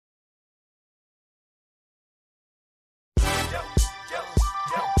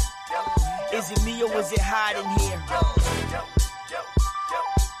Is it me or is it hot in here?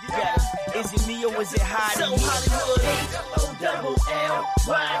 Is it me or is it hot in here? So Hollywood,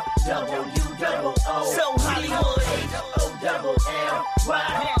 H-O-double-L-Y-W-O-O. So Hollywood,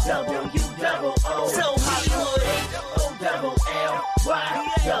 H-O-double-L-Y-W-O-O. So Hollywood,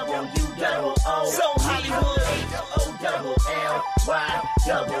 H-O-double-L-Y-W-O-O. So Hollywood,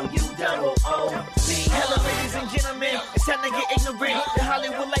 H-O-double-L-Y-W-O-O. Hello, ladies and gentlemen, it's time to get ignorant. The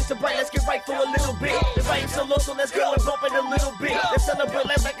Hollywood lights are bright, let's get right for a little bit. The vibe's so low, so let's go and bump it a little bit. Let's celebrate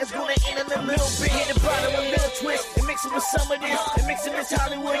life like it's gonna end in a little bit. Hit the bottom, a little twist, and mix it with some of this. And mix it with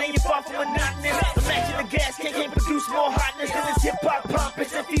Hollywood, and you're far from monotonous. Imagine the gas can't produce more hotness than this hip-hop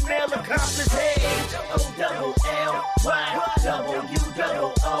pompous and female accomplice. Hey,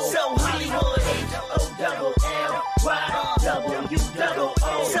 H-O-double-L-Y-W-O-O. So Hollywood,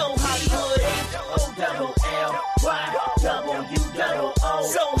 H-O-double-L-Y-W-O-O. So Hollywood, H-O-double-L-Y-W-O-O.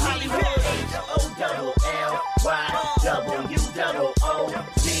 So Hollywood, H-O-double-L-Y-W-O-O.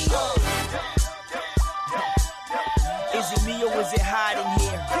 Is it me or is it hot in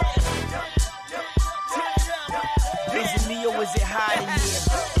here? Is it me or is it hot in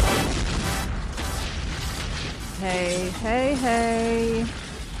here? Hey.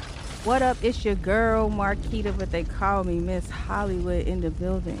 What up? It's your girl, Marquita, but they call me Miss Hollywood in the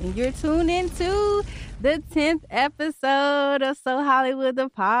building. And you're tuned into the 10th episode of So Hollywood, the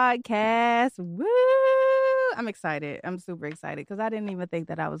podcast. Woo! I'm excited. I'm super excited because I didn't even think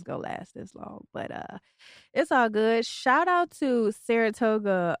that I was going to last this long. But it's all good. Shout out to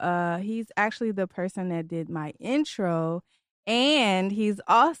Saratoga. He's actually the person that did my intro. And he's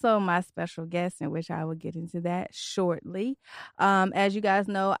also my special guest, in which I will get into that shortly. As you guys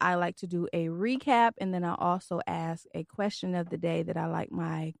know, I like to do a recap, and then I also ask a question of the day that I like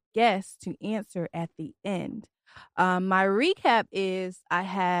my guests to answer at the end. My recap is I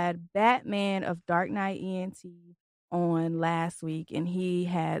had Batman of Dark Knight ENT on last week, and he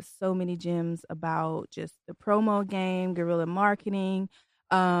had so many gems about just the promo game, guerrilla marketing,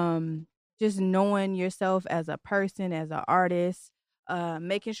 just knowing yourself as a person, as an artist,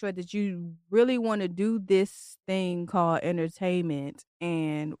 making sure that you really want to do this thing called entertainment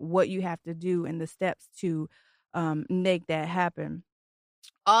and what you have to do and the steps to make that happen.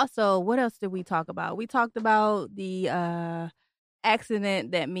 Also, what else did we talk about? We talked about the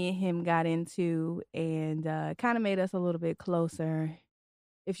accident that me and him got into and kind of made us a little bit closer.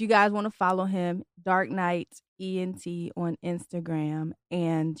 If you guys want to follow him, Dark Knight ENT on Instagram.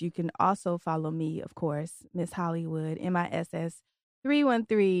 And you can also follow me, of course, Miss Hollywood, MISS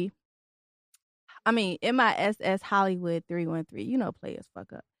 313. MISS Hollywood 313. You know, players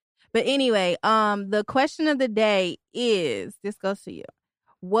fuck up. But anyway, the question of the day is, this goes to you.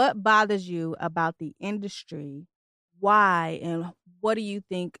 What bothers you about the industry? Why? And what do you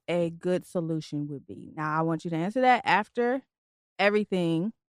think a good solution would be? Now, I want you to answer that after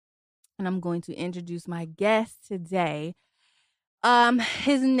everything, and I'm going to introduce my guest today.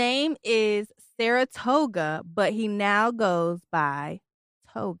 His name is Saratoga, but he now goes by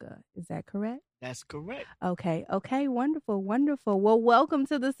Toga. Is that correct? That's correct. Okay, wonderful. Well, welcome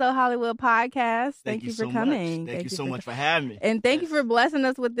to the So Hollywood podcast. Thank you for coming. Thank you so much for having me. And thank you for blessing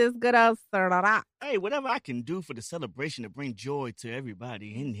us with this good old sarara. Hey, whatever I can do for the celebration to bring joy to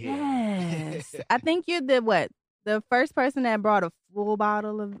everybody in here. Yes. I think you're the first person that brought a full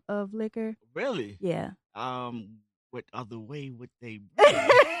bottle of liquor. Really? Yeah. What other way would they bring?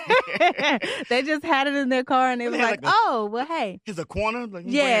 They just had it in their car and they were like, hey. Here's a corner?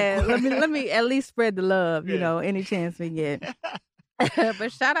 Yeah, let me at least spread the love, any chance we get.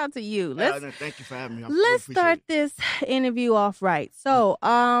 But shout out to you. Thank you for having me. Let's start this interview off right. So,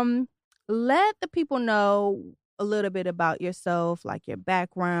 let the people know a little bit about yourself, like your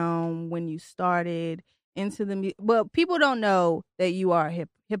background, when you started into the music. Well, people don't know that you are a hip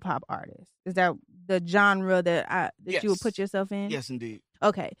hop artist. Is that the genre that yes. you would put yourself in? Yes, indeed.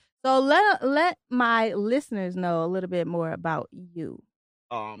 Okay. So let my listeners know a little bit more about you.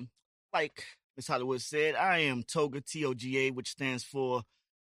 Like Miss Hollywood said, I am Toga, T-O-G-A, which stands for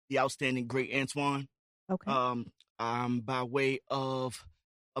the outstanding great Antoine. Okay. I'm by way of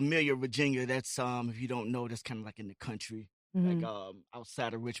Amelia, Virginia. That's if you don't know, that's kind of like in the country, like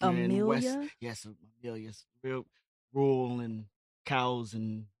outside of Richmond. Amelia? West. Yes, Amelia's real rural and cows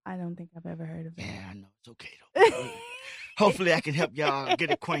and. I don't think I've ever heard of it. Yeah, I know it's okay though. Hopefully, I can help y'all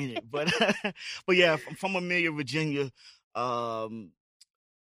get acquainted. But yeah, I'm from Amelia, Virginia. Love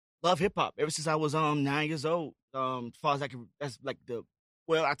hip hop ever since I was 9 years old. As far as I can, that's like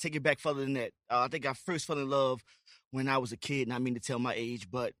I take it back further than that. I think I first fell in love when I was a kid. Not mean to tell my age,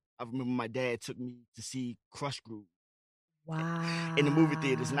 but I remember my dad took me to see Crush Groove. Wow. in the movie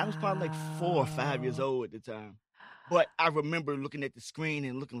theaters. And I was probably like 4 or 5 years old at the time. But I remember looking at the screen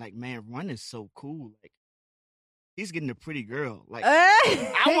and looking like, man, Run is so cool. Like, he's getting a pretty girl. Like,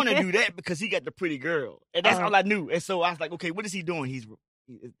 I want to do that because he got the pretty girl. And that's all I knew. And so I was like, okay, what is he doing?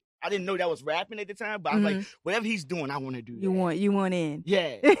 I didn't know that was rapping at the time, but I was like, whatever he's doing, I want to do that. You want in.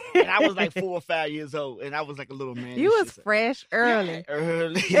 Yeah. And I was like 4 or 5 years old, and I was like a little man. You was fresh early.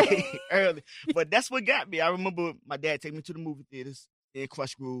 Yeah, early. But that's what got me. I remember my dad taking me to the movie theaters in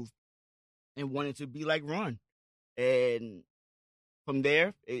Crush Groove and wanted to be like Run. And from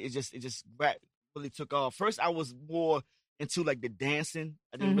there, it just rap really took off. First, I was more into like the dancing.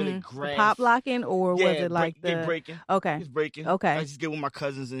 I didn't really grasp. Pop locking, or was it like breaking? Okay. Just breaking. Okay. I just get with my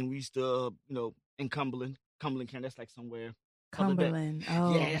cousins, and we used to, in Cumberland, County, that's like somewhere. Cumberland.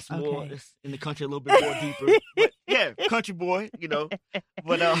 Oh, yeah, it's more. It's in the country a little bit more deeper. But yeah, country boy,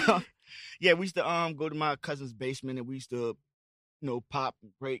 But yeah, we used to go to my cousin's basement, and we used to, pop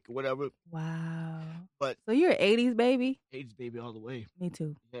and break or whatever. Wow. But so you're an 80s baby? 80s baby all the way. Me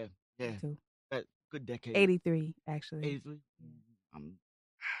too. Yeah. Me too. That good decade. 83, actually. 83. I don't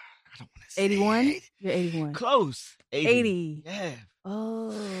want to say 81. 80. You're 81. Close. 80. Yeah.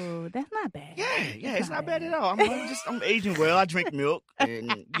 Oh, that's not bad. Yeah, it's not bad at all. I'm aging well. I drink milk,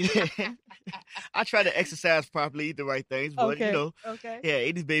 and I try to exercise properly, eat the right things. But Okay.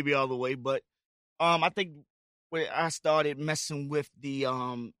 Yeah, 80s baby all the way. But I think when I started messing with the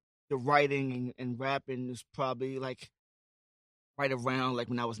writing and rapping is probably like right around like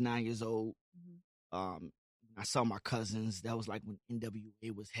when I was 9 years old. I saw my cousins. That was like when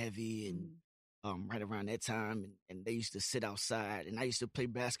NWA was heavy, and right around that time, and they used to sit outside, and I used to play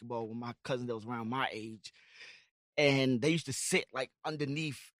basketball with my cousin that was around my age, and they used to sit like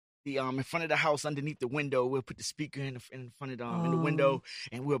underneath the in front of the house, underneath the window. We'll put the speaker in front of them in the window,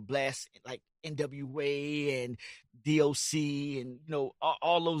 and we'll blast like NWA and DOC and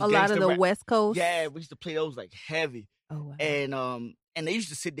all those. A lot of the West Coast. Yeah, we used to play those like heavy. Oh wow. And they used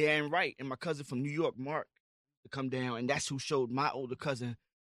to sit there and write. And my cousin from New York, Mark, to come down, and that's who showed my older cousin,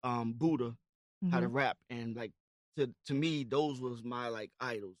 Buddha, how to rap. And like to me, those was my like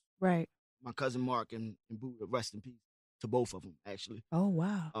idols. Right. My cousin Mark and Buddha, rest in peace to both of them, actually. Oh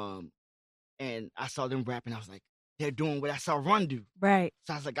wow. And I saw them rapping. I was like, they're doing what I saw Run do. Right.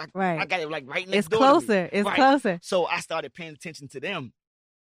 So I was like, I got it like right next it's door. Closer. It's closer. So I started paying attention to them,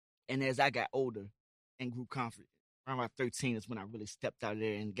 and as I got older and grew confident, around about 13 is when I really stepped out of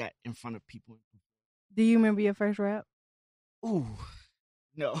there and got in front of people. Do you remember your first rap? Ooh,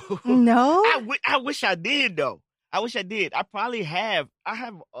 no. No? I wish I did, though. I wish I did. I probably have. I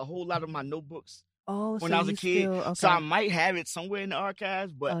have a whole lot of my notebooks when I was a kid. Okay. So I might have it somewhere in the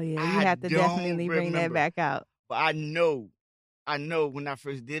archives, but you have to definitely bring that back out. But I know when I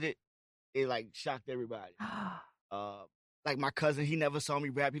first did it, it like shocked everybody. Like my cousin, he never saw me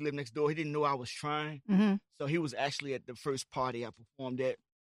rap. He lived next door. He didn't know I was trying. So he was actually at the first party I performed at.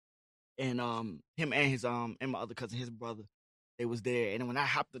 And him and his and my other cousin, his brother, they was there. And when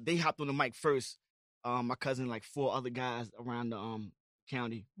they hopped on the mic first. My cousin, like 4 other guys around the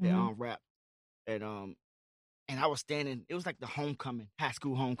county that rap. And I was standing, it was like the homecoming, high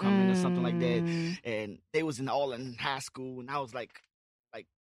school homecoming or something like that. And they was all in high school, and I was like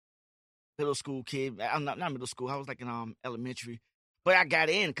middle school kid. I'm not middle school. I was like in elementary. But I got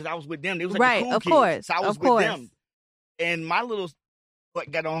in because I was with them. They was like the cool kids. Course. So I was with them. And my little butt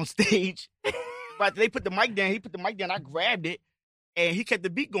got on stage. But they put the mic down. He put the mic down. I grabbed it, and he kept the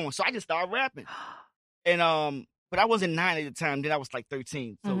beat going. So I just started rapping. And but I wasn't 9 at the time. Then I was like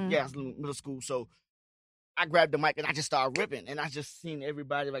 13. So yeah, I was in middle school. So I grabbed the mic and I just started ripping. And I just seen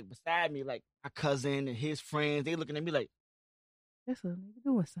everybody like beside me, like my cousin and his friends. They looking at me like, "That's a nigga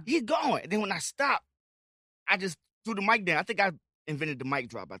doing something." He's going. And then when I stopped, I just threw the mic down. I think I invented the mic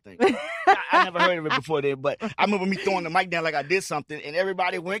drop. I think I never heard of it before then. But I remember me throwing the mic down like I did something, and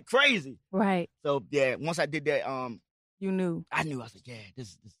everybody went crazy. Right. So yeah, once I did that, you knew. I knew. I was like, yeah,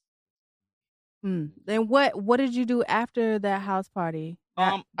 this. Then what did you do after that house party?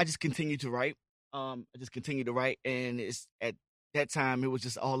 I just continued to write. And it's at that time it was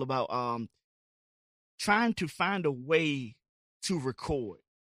just all about trying to find a way to record.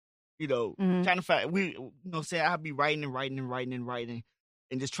 Trying to find say I'll be writing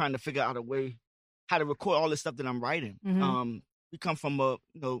and just trying to figure out a way how to record all this stuff that I'm writing. We come from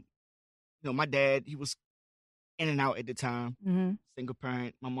my dad, he was in and out at the time, single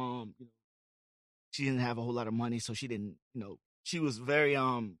parent. My mom, she didn't have a whole lot of money, so she didn't, she was very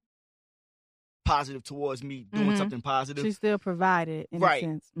positive towards me doing something positive. She still provided in a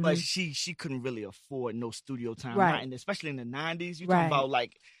sense. But she couldn't really afford no studio time. Right. And especially in the 90s, you're talking about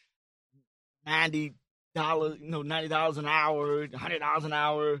like 90, $90 an hour, $100 an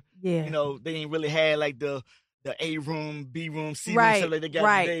hour. Yeah. They ain't really had like the A room, B room, C room, Right, stuff like they got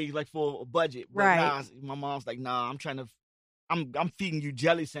right. today, like for a budget. But Right. nah, my mom's like, nah, I'm feeding you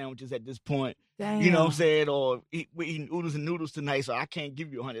jelly sandwiches at this point. Damn. You know what I'm saying? Or we're eating oodles and noodles tonight, so I can't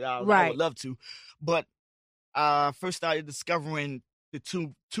give you $100. I Right. would love to. But first started discovering the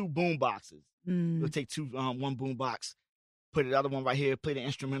two boom boxes. We'll take one boom box, put the other one right here, play the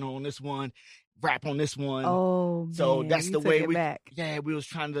instrumental on this one, rap on this one. Oh, so man, that's you the took way it back. we was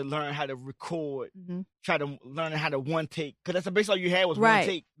trying to learn how to record, Mhm. try to learn how to one take, because that's basically all you had was Right. one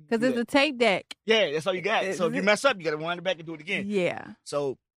take. Because it's a tape deck. Yeah, that's all you got. So if you mess up, you got to wind it back and do it again. Yeah.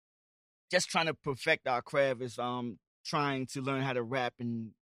 So just trying to perfect our craft is trying to learn how to rap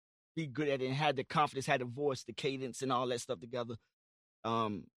and be good at it and had the confidence, had the voice, the cadence, and all that stuff together.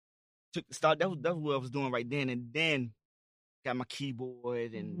 Took the start. That was what I was doing right then, and then got my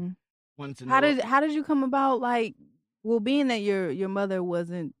keyboard and wanted to know How did you come about, like, well, being that your mother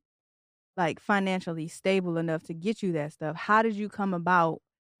wasn't like financially stable enough to get you that stuff, how did you come about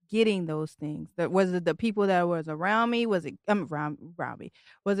getting those things? Was it the people that was around me? Was it around me?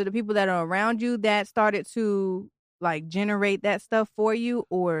 Was it the people that are around you that started to like generate that stuff for you,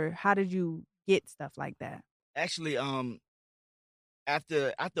 or how did you get stuff like that? Actually,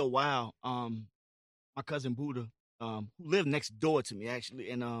 after a while, my cousin Buddha, who lived next door to me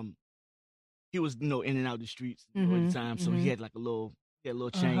actually, and he was in and out the streets all the time, so he had like a little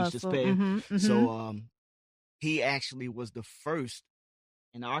change to spare. So he actually was the first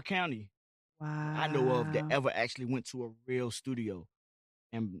in our county I know of that ever actually went to a real studio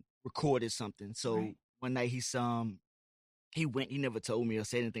and recorded something. So one night he went. He never told me or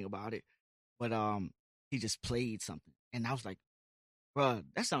said anything about it, but he just played something, and I was like, "Bruh,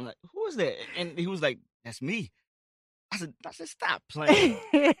 that sounds like, who is that?" And he was like, "That's me." I said, "Stop playing."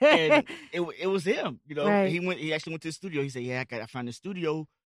 And it was him. Right. He actually went to the studio. He said, "Yeah, I found the studio,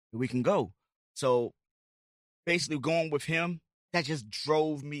 and we can go." So basically, going with him, that just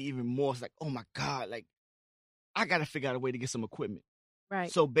drove me even more. It's like, oh my God, like I got to figure out a way to get some equipment. Right.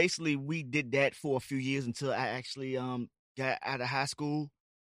 So basically, we did that for a few years until I actually got out of high school,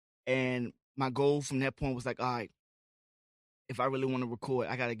 and my goal from that point was like, all right, if I really want to record,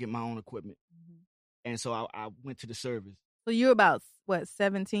 I got to get my own equipment. And so I went to the service. So you're about, what,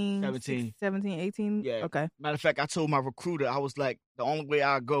 17? 17. 17, 18? Yeah. Okay. Matter of fact, I told my recruiter, I was like, the only way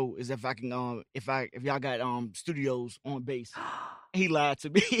I go is if I can, if y'all got studios on base. He lied to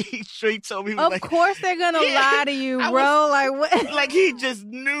me. He straight told me. He was Of like, course they're going to lie to you, I bro. Like, what? Like, he just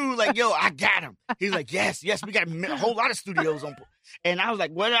knew, like, yo, I got him. He's like, yes, we got a whole lot of studios on. And I was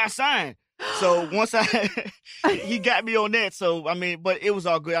like, where did I sign? So once he got me on that. So, I mean, but it was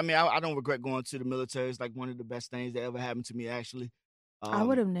all good. I mean, I don't regret going to the military. It's like one of the best things that ever happened to me, actually. I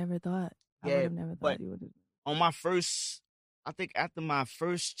would have never thought. I would have never thought you would have. On my first, I think after my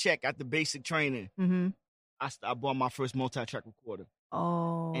first check, after basic training, I bought my first multi-track recorder.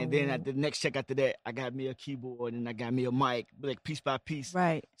 Oh. And then at the next check after that, I got me a keyboard and I got me a mic, like piece by piece.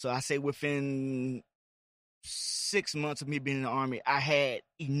 Right. So I say within 6 months of me being in the Army, I had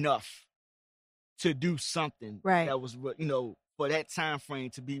enough to do something that was, for that time frame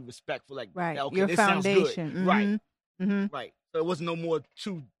to be respectful. Like, okay, your this foundation. Sounds good. Right. So it wasn't no more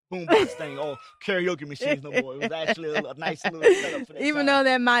two boombox thing or karaoke machines no more. It was actually a nice little setup for that Even time. though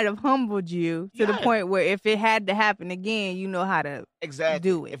that might have humbled you to the point where if it had to happen again, you know how to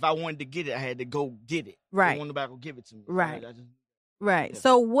do it. If I wanted to get it, I had to go get it. Right. I wanted nobody to give it to me. Right. So right.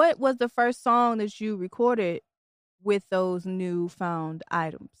 So what was the first song that you recorded with those newfound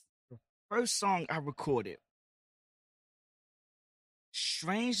items? First song I recorded,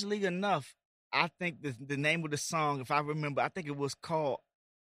 strangely enough, I think the name of the song, if I remember, I think it was called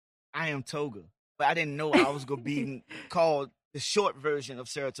I Am Toga. But I didn't know I was going to be called the short version of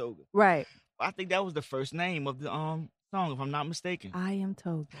Saratoga. Right. I think that was the first name of the song, if I'm not mistaken. I Am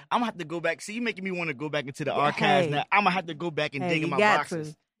Toga. I'm going to have to go back. See, you're making me want to go back into the archives now. I'm going to have to go back and dig in my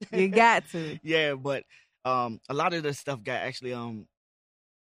boxes. You got to. Yeah, but a lot of the stuff got actually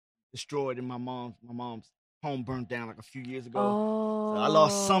destroyed in my mom's home burned down like a few years ago. Oh. So I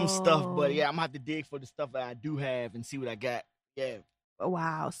lost some stuff, but yeah, I'm gonna have to dig for the stuff that I do have and see what I got. Yeah.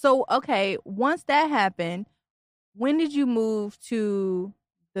 Wow. So okay, once that happened, when did you move to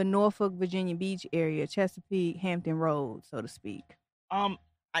the Norfolk, Virginia Beach area, Chesapeake, Hampton Road, so to speak? I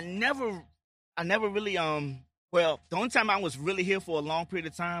never really well, the only time I was really here for a long period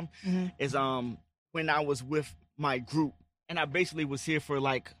of time is when I was with my group, and I basically was here for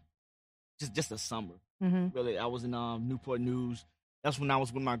like just a summer. Really, I was in Newport News. That's when I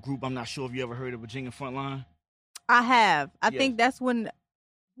was with my group. I'm not sure if you ever heard of Virginia Frontline. I have. I think that's when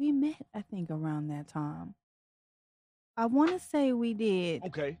We met, I think, around that time. I want to say we did.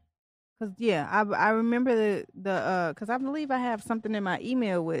 Okay. Cause yeah, I remember the cause I believe I have something in my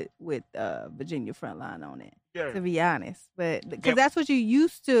email with Virginia Frontline on it. Yeah. To be honest, but because Yep. that's what you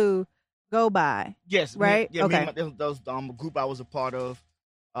used to go by. Yes. Right? Me Okay. and those group I was a part of,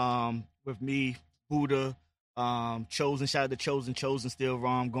 with me, Buddha, Chosen. Shout out to Chosen still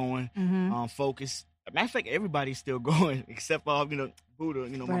going. Mm-hmm. Focus. Matter of fact, everybody's still going except for Buddha.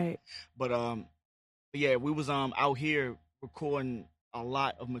 Right. But yeah, we was out here recording a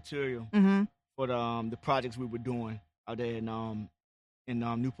lot of material Mm-hmm. for the projects we were doing out there in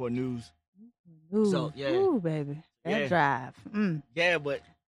Newport News. Ooh, So, yeah. ooh, baby, that Yeah. drive. Mm. Yeah, but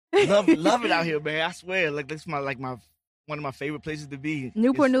love it out here, man. I swear, like this is my one of my favorite places to be.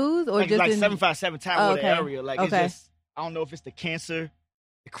 Newport It's News or like, just like in 757 Time Oh, Water okay. area. Like Okay. it's just I don't know if it's the cancer,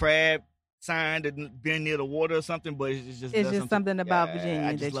 the crab sign, that being near the water or something, but it's just it's just something about Yeah, Virginia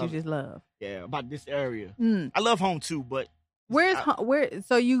I that you love just love. it. Yeah, about this area. Mm. I love home too, but Where's I- where?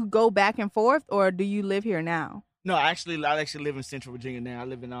 So you go back and forth, or do you live here now? no, I actually live in Central Virginia now. I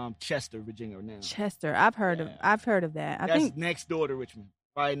live in Chester, Virginia now. Chester, I've heard of that. I That's think next door to Richmond.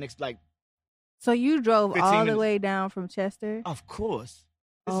 Right next, like, so. You drove 15 all the minutes. way down from Chester. of course.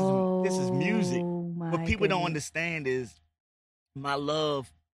 This is music. Oh, my What people don't goodness. understand is my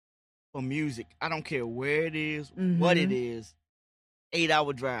love for music. I don't care where it is, Mhm. what it is.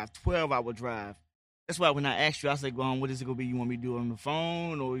 8-hour drive, 12-hour drive. That's why when I asked you, I said, what is it going to be? You want me to do it on the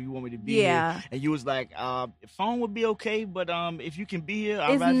phone or you want me to be Yeah. here? And you was like, phone would be okay, but if you can be here,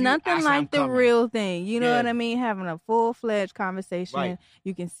 I'll It's rather you. I nothing said, like I'm the coming. real thing. You know Yeah. what I mean? Having a full-fledged conversation. Right.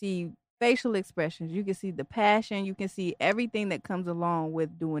 You can see facial expressions. You can see the passion. You can see everything that comes along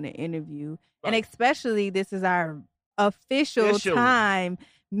with doing an interview. And Right. especially this is our official Official. time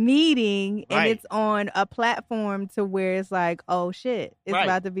meeting, and Right. it's on a platform to where it's like, oh shit, it's Right.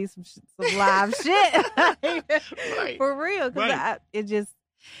 about to be some live shit. Right. For real. Because Right.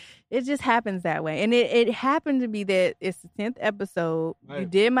 it just happens that way. And it happened to be that it's the 10th episode. You Right.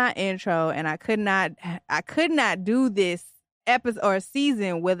 did my intro, and I could not do this episode or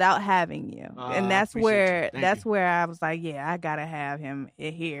season without having you. And that's appreciate where you. Thank you. where I was like, yeah, I gotta have him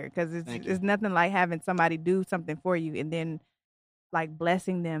here, because Thank you. it's nothing like having somebody do something for you and then like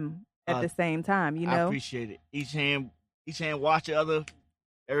blessing them at the same time. You I know? appreciate it. Each hand watch the other.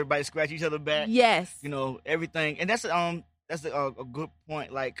 Everybody scratch each other back. Yes. Everything, and that's a good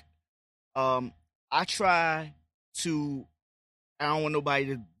point. Like, I try to. I don't want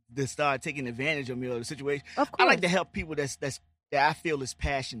nobody to start taking advantage of me or the situation. Of course. I like to help people that I feel is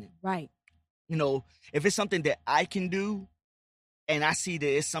passionate. Right. If it's something that I can do, and I see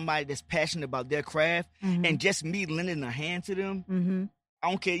that it's somebody that's passionate about their craft, Mhm. and just me lending a hand to them. Mm-hmm. I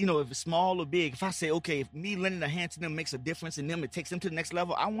don't care, if it's small or big. If I say, okay, if me lending a hand to them makes a difference in them, it takes them to the next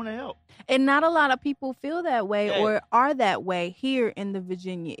level, I want to help. And not a lot of people feel that way Yeah. or are that way here in the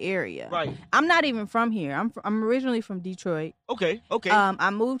Virginia area. Right. I'm not even from here. I'm originally from Detroit. Okay. I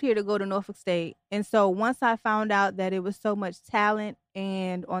moved here to go to Norfolk State. And so once I found out that it was so much talent,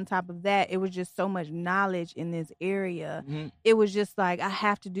 and on top of that, it was just so much knowledge in this area, Mhm. it was just like, I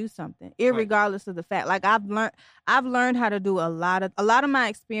have to do something, irregardless of the fact. Like I've learned how to do a lot of my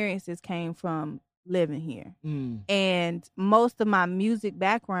experiences came from living here. Mm. And most of my music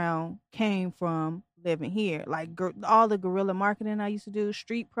background came from living here. Like all the guerrilla marketing I used to do,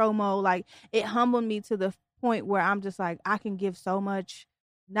 street promo, like it humbled me to the point where I'm just like, I can give so much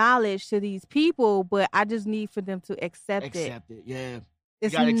knowledge to these people, but I just need for them to accept it. Accept it, yeah.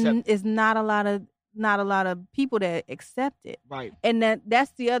 It's gotta accept it's not a lot of people that accept it. Right. And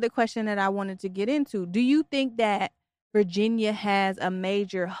that's the other question that I wanted to get into. Do you think that Virginia has a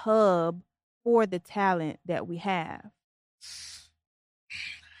major hub for the talent that we have?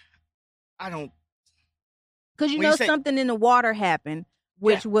 I don't. Because When you say- something in the water happened,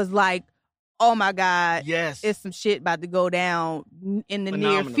 which was like, oh my God, Yes. it's some shit about to go down in the near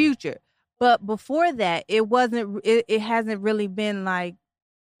Phenomenal. future. But before that, it wasn't. It hasn't really been like.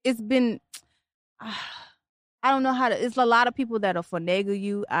 It's been. I don't know how to. It's a lot of people that'll finagle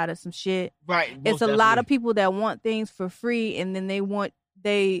you out of some shit. Right. It's a lot of people that want things for free, and then they want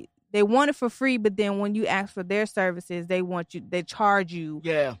it for free, but then when you ask for their services, they charge you.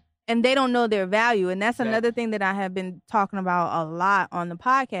 Yeah. And they don't know their value. And that's Yeah. another thing that I have been talking about a lot on the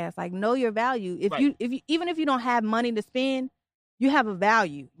podcast. Like, know your value. If Right. you even if you don't have money to spend, you have a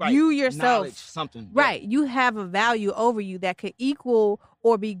value. Right. You yourself, Knowledge, something. Yeah. right? You have a value over you that could equal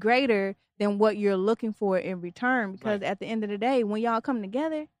or be greater than what you're looking for in return. Because Right. at the end of the day, when y'all come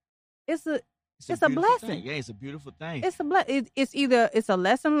together, it's It's a beautiful blessing. thing. Yeah, it's a beautiful thing. It's either it's a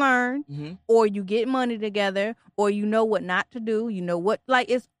lesson learned, Mm-hmm. or you get money together, or you know what not to do. You know what, like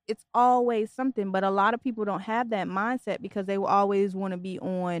it's always something. But a lot of people don't have that mindset because they will always want to be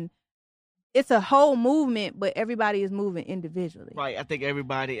on. It's a whole movement, but everybody is moving individually. Right. I think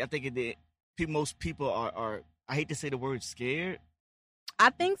most people are. I hate to say the word scared. I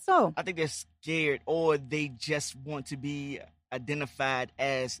think so. I think they're scared, or they just want to be identified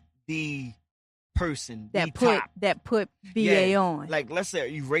as the person That the put top. BA on. Like, let's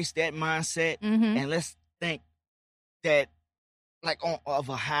say erase that mindset, Mhm. and let's think that like of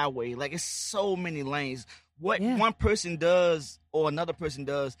a highway, like it's so many lanes. What one person does or another person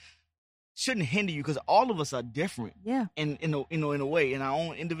does shouldn't hinder you, because all of us are different. Yeah. And in a way, in our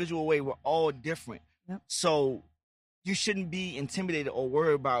own individual way, we're all different. Yep. So you shouldn't be intimidated or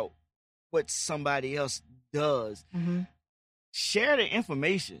worried about what somebody else does. Mhm. Share the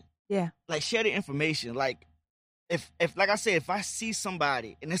information. Yeah. Like, share the information. Like, if like I said, if I see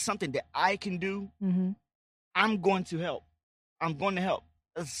somebody and it's something that I can do, Mhm. I'm going to help. I'm going to help.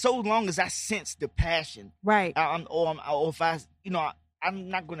 So long as I sense the passion. Right. Or if I, I'm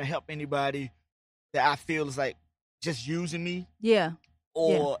not going to help anybody that I feel is like just using me. Yeah.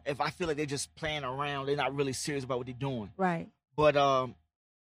 Or if I feel like they're just playing around, they're not really serious about what they're doing. Right. But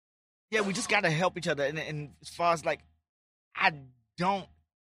yeah, we just gotta help each other. And as far as like, I don't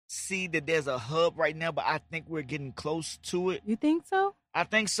see that there's a hub right now, but I think we're getting close to it. You think so? I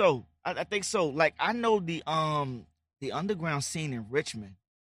think so. I think so. Like, I know the underground scene in Richmond.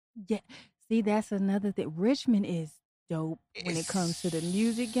 Yeah. See, that's another thing. Richmond is dope when it comes to the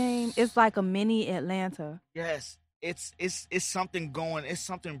music game. It's like a mini Atlanta. Yes. It's something going, it's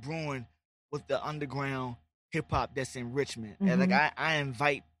something brewing with the underground hip hop that's in Richmond. Mhm. And like, I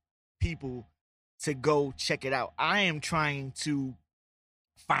invite people to go check it out. I am trying to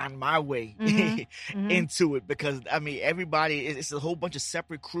find my way into it, because I mean, everybody, it's a whole bunch of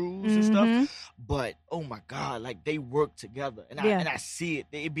separate crews and stuff, but oh my God, like, they work together, and I see it.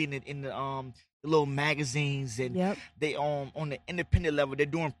 They be in the little magazines, and they on the independent level, they're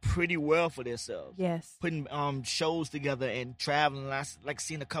doing pretty well for themselves. Yes, putting shows together and traveling. I like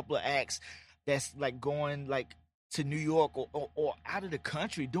seeing a couple of acts that's like going like to New York or out of the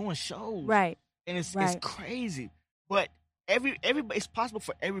country doing shows. Right. And it's crazy. But everybody, it's possible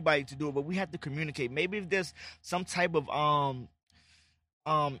for everybody to do it, but we have to communicate. Maybe if there's some type of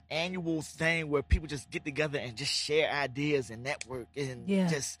annual thing where people just get together and just share ideas and network and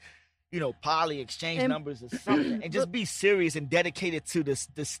just, poly exchange numbers or something, and just be serious and dedicated to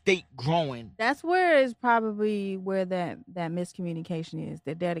the state growing. That's where is probably where that miscommunication is,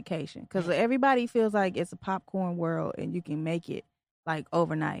 the dedication. Because everybody feels like it's a popcorn world and you can make it like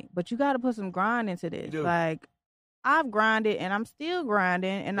overnight, but you got to put some grind into this. Like, I've grinded and I'm still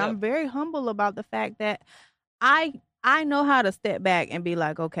grinding, and I'm very humble about the fact that I know how to step back and be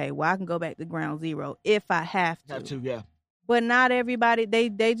like, okay, well, I can go back to ground zero if I have to. But not everybody,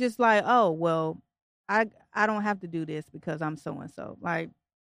 they just like, oh, well, I don't have to do this because I'm so and so. Like,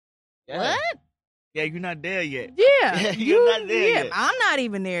 what? Yeah, you're not there yet. Yeah, you're not there yet. I'm not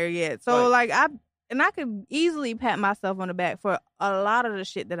even there yet. So like, I could easily pat myself on the back for a lot of the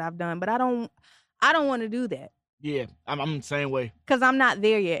shit that I've done, but I don't want to do that. Yeah, I'm the same way. Because I'm not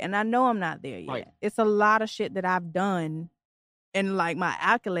there yet, and I know I'm not there yet. Right. It's a lot of shit that I've done, and like my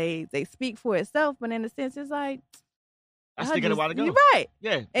accolades, they speak for itself, but in a sense, it's like, I still got a while to go. You're right.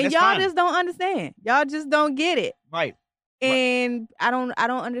 Yeah, and y'all just don't understand. Y'all just don't get it. Right. And I don't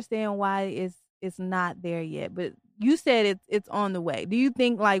understand why it's not there yet. But you said it's on the way. Do you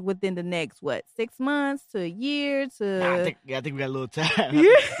think like within the next 6 months to a year to? Nah, I think we got a little time.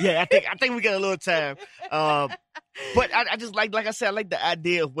 Yeah, I think we got a little time. But I just like I said, I like the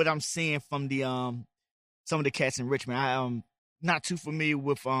idea of what I'm seeing from the some of the cats in Richmond. I not too familiar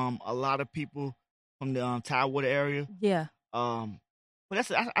with a lot of people from the Tidewater area. Yeah. But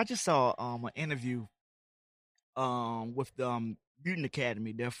I just saw an interview with the Mutant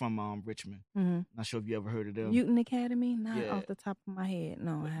Academy. They're from Richmond. Mm-hmm. Not sure if you ever heard of them. Mutant Academy? Not off the top of my head.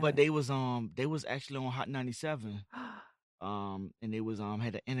 No, I haven't. But they was actually on Hot 97. And they was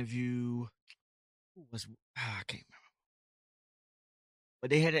had an interview. Who was I can't remember.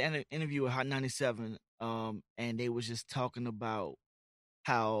 But they had an interview with Hot 97. And they was just talking about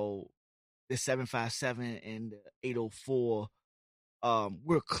how the 757 and the 804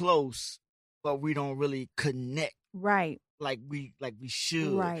 we're close, but we don't really connect. Right. Like we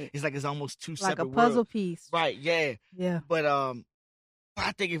should. Right. It's like it's almost two separate like a puzzle worlds. piece. Right, yeah. Yeah. But I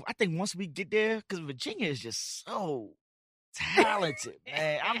think once we get there, because Virginia is just so talented,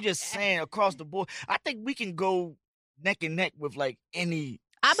 man. I'm just saying, across the board, I think we can go neck and neck with like any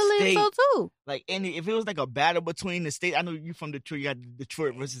I believe so too. Like if it was like a battle between the state, I know you from Detroit, you got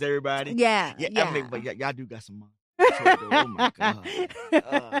Detroit versus everybody. Yeah. I mean, but y'all do got some money. Detroit, oh my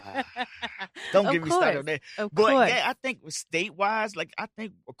God. Don't get me started on that. But yeah, I think state wise, like I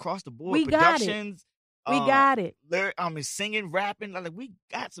think across the board, productions. We got it. Singing, rapping, like we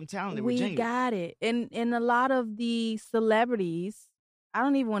got some talent in We Virginia. got it. And a lot of the celebrities, I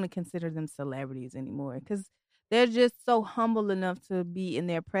don't even want to consider them celebrities anymore because they're just so humble enough to be in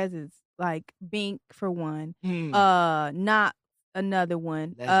their presence. Like Bink for one, not another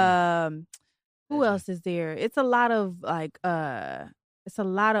one. Who else is there? It's a lot of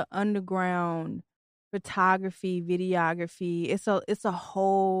underground photography, videography. It's a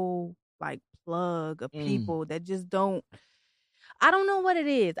whole like plug of people that just don't. I don't know what it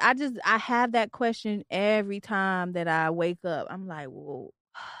is. I have that question every time that I wake up. I'm like, well,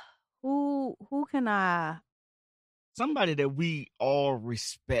 who can I? Somebody that we all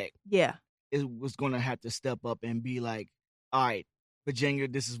respect. Yeah, was going to have to step up and be like, all right, Virginia,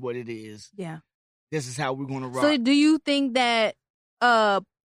 this is what it is. Yeah. This is how we're going to rock. So do you think that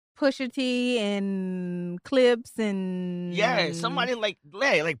Pusha T and Clips and somebody like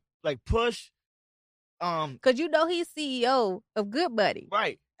Push, because you know he's CEO of Good Buddy,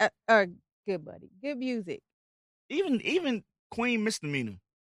 right? Or Good Buddy, Good Music. Even Queen Misdemeanor,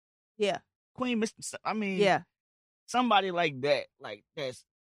 Queen Misdemeanor. I mean, somebody like that, like that's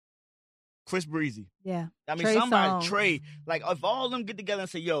Chris Breezy. Yeah. I mean, somebody, Trey, like if all of them get together and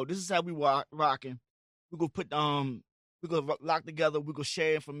say, yo, this is how we rocking. We're going to put, we're going to lock together. We're going to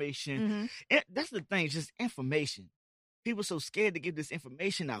share information. And that's the thing, it's just information. People so scared to give this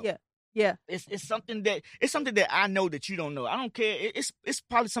information out. Yeah. Yeah. It's something that I know that you don't know. I don't care. It's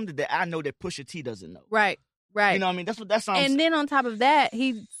probably something that I know that Pusha T doesn't know. Right. Right. You know what I mean? That's what And then on top of that,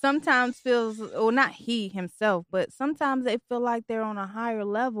 he sometimes feels, or not he himself, but sometimes they feel like they're on a higher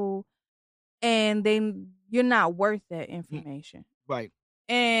level and you're not worth that information. Right.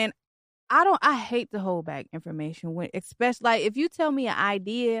 And I hate to hold back information when, especially like if you tell me an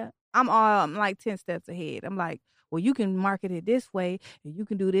idea, I'm like 10 steps ahead. I'm like, well, you can market it this way and you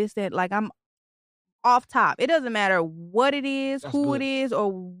can do this, that. Like I'm off top. It doesn't matter what it is, who it is,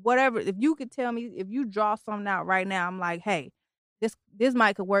 or whatever. If you could tell me, if you draw something out right now, I'm like, hey, this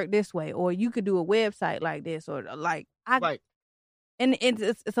might could work this way, or you could do a website like this, or like right. And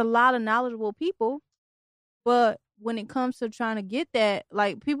it's a lot of knowledgeable people, but when it comes to trying to get that,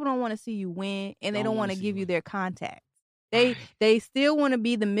 like people don't want to see you win, and they don't want to give you their contacts. They still want to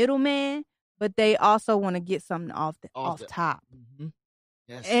be the middleman, but they also want to get something off top. Mm-hmm.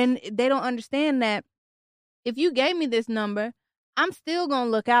 Yes. And they don't understand that if you gave me this number, I'm still gonna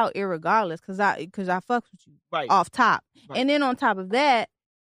look out irregardless because I fuck with you off top. Right. And then on top of that,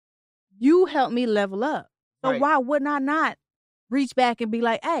 you help me level up. So why wouldn't I not reach back and be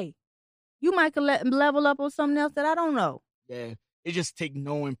like, hey, you might could level up on something else that I don't know. Yeah. It just take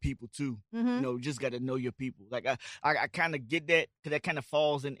knowing people too. Mm-hmm. You know, you just got to know your people. Like I kind of get that because that kind of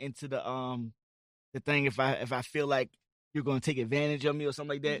falls into the thing. If I feel like you're going to take advantage of me or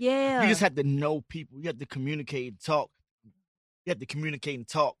something like that. Yeah. You just have to know people. You have to communicate and talk. You have to communicate and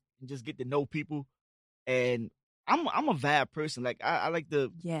talk and just get to know people. And I'm a vibe person. Like I like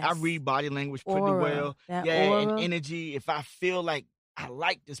I read body language pretty well. That aura. And energy. If I feel like I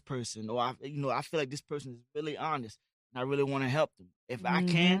like this person or I feel like this person is really honest and I really want to help them. If I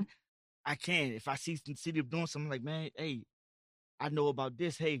can, I can. If I see them doing something like, man, hey, I know about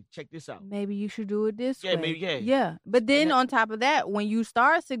this. Hey, check this out. Maybe you should do it this way. Maybe, Yeah. But then on top of that, when you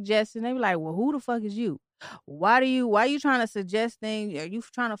start suggesting, they be like, well, who the fuck is you? Why are you trying to suggest things? Are you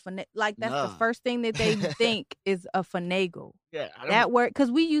trying to finagle? Like, that's the first thing that they think is a finagle. Yeah. That word, because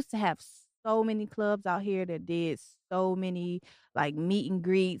we used to have so many clubs out here that did so many, like, meet and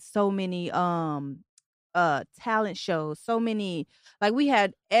greets, so many, talent shows, so many, like we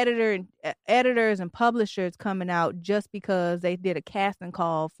had editors and publishers coming out just because they did a casting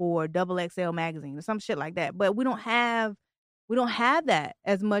call for XXL magazine or some shit like that. But we don't have that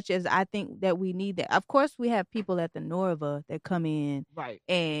as much as I think that we need that. Of course, we have people at the Norva that come in, right,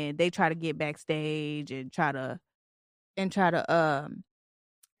 and they try to get backstage and try to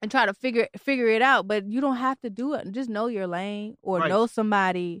figure it out. But you don't have to do it. Just know your lane or know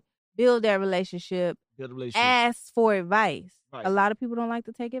somebody. Build that relationship. Ask for advice. Right. A lot of people don't like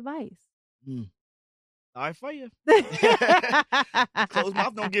to take advice. All right for you. Closed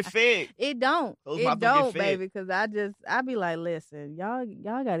mouth don't get fed. It don't. It don't, baby. Because I be like, listen, y'all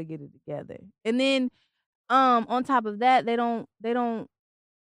got to get it together. And then, on top of that, they don't.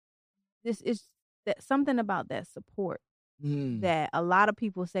 This is something about that support that a lot of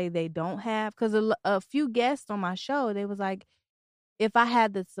people say they don't have. Because a few guests on my show, they was like, if I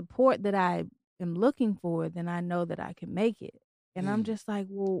had the support that I am looking for, then I know that I can make it. And I'm just like,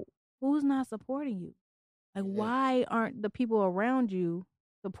 well, who's not supporting you? Like, why aren't the people around you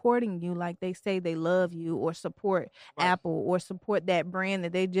supporting you like they say they love you, or support Apple, or support that brand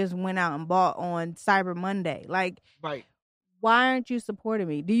that they just went out and bought on Cyber Monday? Like, why aren't you supporting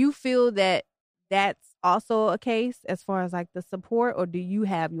me? Do you feel that that's also a case as far as like the support, or do you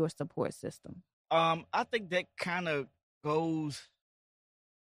have your support system? I think that kind of goes,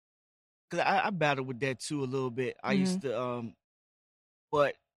 because I battled with that too a little bit. I used to,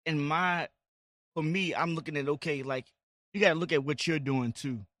 but for me, I'm looking at, okay, like, you got to look at what you're doing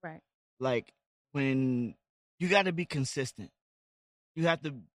too. Right. Like, when you got to be consistent, you have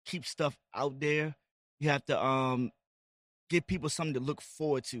to keep stuff out there. You have to give people something to look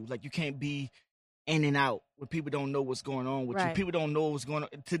forward to. Like, you can't be in and out when people don't know what's going on with you. People don't know what's going on.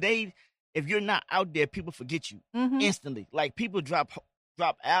 Today, if you're not out there, people forget you instantly. Like, people drop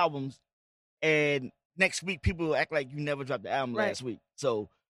albums, and next week people will act like you never dropped the album last week. So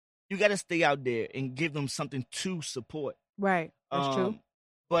you got to stay out there and give them something to support. Right. That's true.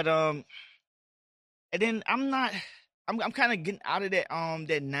 But and then I'm kind of getting out of that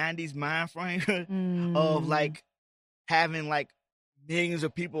that 90s mind frame of like having like millions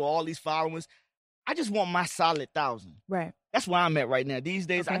of people, all these followers. I just want my solid 1,000. Right. That's where I'm at right now. These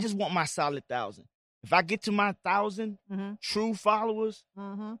days, I just want my solid 1,000. If I get to my 1,000 true followers,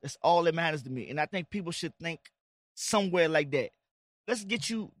 that's all that matters to me. And I think people should think somewhere like that. Let's get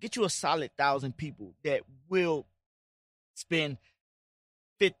you a solid 1,000 people that will spend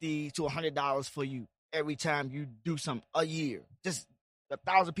 $50 to $100 for you every time you do something a year. Just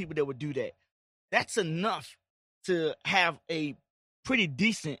 1,000 people that would do that. That's enough to have a pretty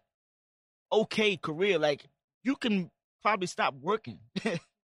decent, okay career. Like, you can probably stop working.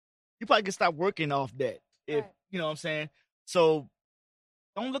 You probably can stop working off that, if you know what I'm saying. So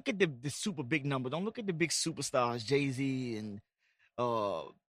don't look at the super big number. Don't look at the big superstars, Jay-Z and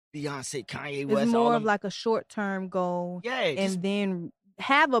Beyonce, Kanye West. It's more of like a short-term goal. And then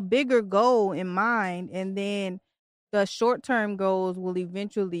have a bigger goal in mind, and then the short-term goals will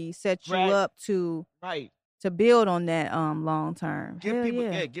eventually set you up to build on that long term.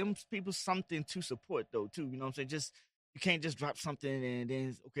 Give people something to support though too. You know what I'm saying? Just, you can't just drop something and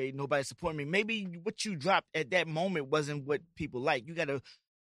then, okay, nobody supporting me. Maybe what you dropped at that moment wasn't what people like. You got to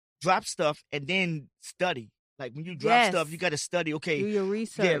drop stuff and then study. Like, when you drop stuff, you got to study. Okay, do your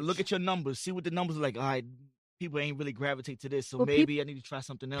research. Yeah, look at your numbers. See what the numbers are like. All right, people ain't really gravitate to this, so maybe I need to try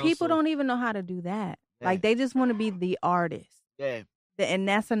something else. People don't even know how to do that. Like, they just want to be the artist. Yeah. And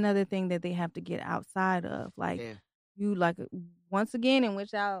that's another thing that they have to get outside of. Like, you, like, once again, in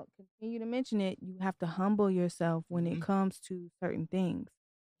which I'll continue to mention it, you have to humble yourself when it comes to certain things.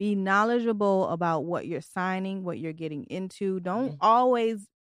 Be knowledgeable about what you're signing, what you're getting into. Don't always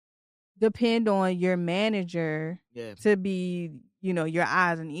depend on your manager to be, your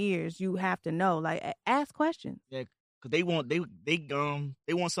eyes and ears. You have to know, like, ask questions. Yeah, because they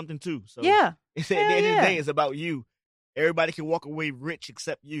want something too. So yeah, at the end of the day, it's about you. Everybody can walk away rich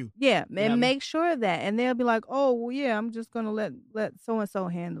except you. Yeah, and make sure of that. And they'll be like, oh, well, yeah, I'm just going to let so-and-so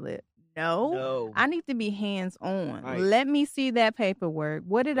handle it. No, I need to be hands-on. Right. Let me see that paperwork.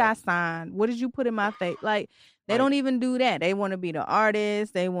 What did I sign? What did you put in my face? Like, they don't even do that. They want to be the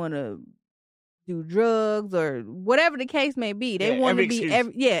artist. They want to do drugs or whatever the case may be. They want to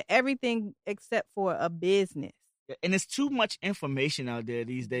be everything except for a business. And it's too much information out there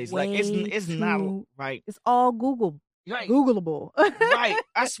these days. Like, it's not right. It's all Google. Right. Googleable. Right.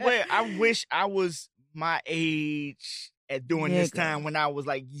 I swear, I wish I was my age at during this time when I was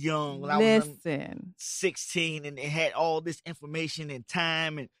like young, when I was 16 and it had all this information and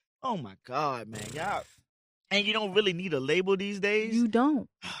time, and oh my God, man, y'all. And you don't really need a label these days. You don't.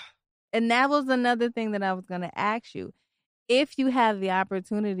 And that was another thing that I was going to ask you. If you have the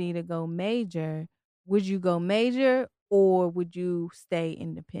opportunity to go major, would you go major or would you stay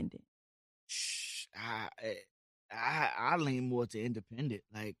independent? I lean more to independent.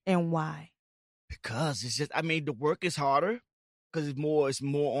 Like, and why? Because it's just, I mean, the work is harder because it's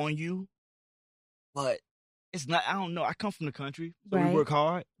more on you. But it's not, I don't know. I come from the country, so we work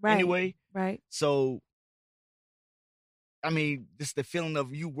hard anyway. Right. So, I mean, just the feeling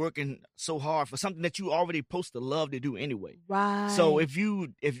of you working so hard for something that you already supposed to love to do anyway. Right. So if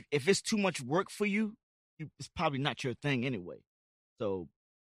it's too much work for you, it's probably not your thing anyway. So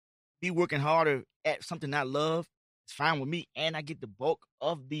be working harder at something I love. It's fine with me, and I get the bulk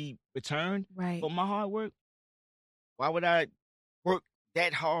of the return for my hard work. Why would I work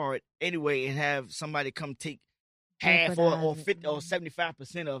that hard anyway and have somebody come take half or 50 or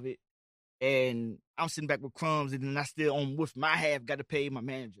 75% of it and I'm sitting back with crumbs, and then I still on with my half got to pay my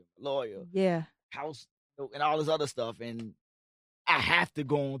manager, lawyer, Yeah. house, and all this other stuff, and I have to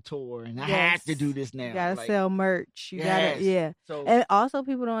go on tour, and I Yes. have to do this now. You gotta Like, sell merch. You gotta, yes. yeah. So And also,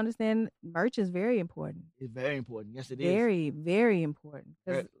 people don't understand merch is very important. it's very important. Yes, it is. Very, very important.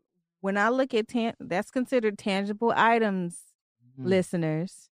 Because Very- when I look at that's considered tangible items, Mhm.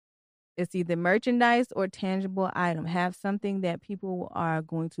 listeners. It's either merchandise or tangible item. Have something that people are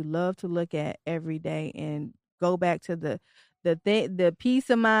going to love to look at every day and go back to the peace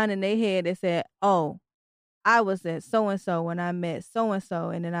of mind in their head that said, "Oh, I was at so and so when I met so and so,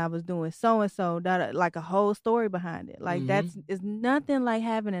 and then I was doing so and so." Like a whole story behind it. Like it's nothing like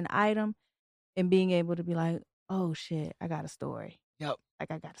having an item and being able to be like, "Oh shit, I got a story." Yep. Like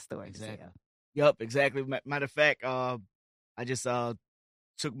I got a story Exactly. to tell. Yep, exactly. Matter of fact, I just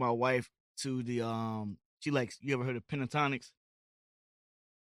took my wife to the she likes, you ever heard of Pentatonics?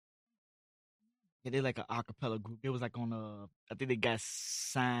 Yeah, they're like an acapella group. It was like on I think they got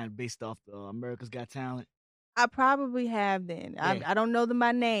signed based off the America's Got Talent. I probably have then. Yeah. I don't know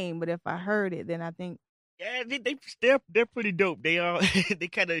by name, but if I heard it, then I think. Yeah, they're pretty dope. They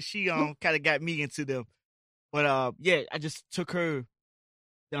they she kind of got me into them. But yeah, I just took her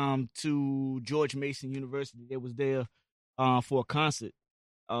to George Mason University. They was there for a concert.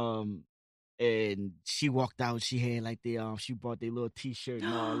 And she walked out. She had like she brought their little T-shirt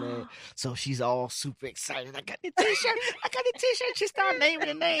and all that. So she's all super excited. I got the T-shirt. I got the T-shirt. She started naming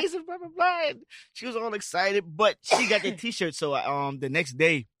the names and blah blah blah. And she was all excited, but she got the T-shirt. So the next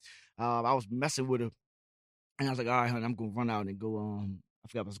day, I was messing with her, and I was like, "All right, honey, I'm gonna run out and go." I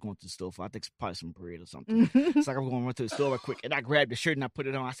forgot what I was going to the store for. I think it's probably some bread or something. It's like I'm going to run to the store real quick, and I grabbed the shirt and I put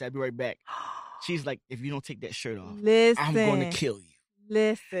it on. I said, "I'll be right back." She's like, "If you don't take that shirt off, Listen, I'm going to kill you."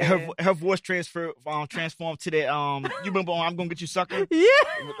 Listen, her voice transformed to that you remember I'm gonna get you sucker?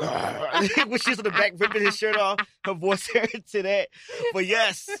 Yeah. When she's in the back ripping his shirt off, her voice turned to that. But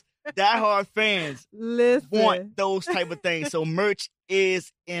yes, diehard fans want those type of things. So merch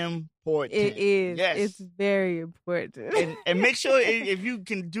is important. It is. Yes. It's very important. And make sure if you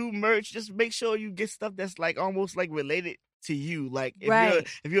can do merch, just make sure you get stuff that's like almost like related to you. Like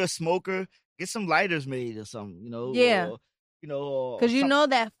if you're a smoker, get some lighters made or something, Yeah. Or, because you know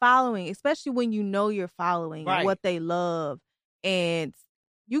that following, especially when you know you're following what they love, and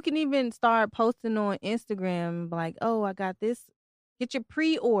you can even start posting on Instagram like, "Oh, I got this." Get your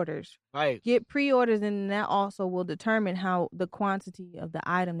pre-orders. Right. Get pre-orders, and that also will determine how the quantity of the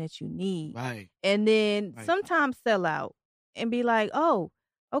item that you need. Right. And then sometimes sell out and be like, "Oh,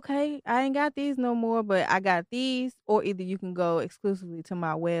 okay, I ain't got these no more, but I got these." Or either you can go exclusively to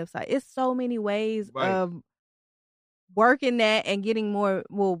my website. It's so many ways of working that and getting more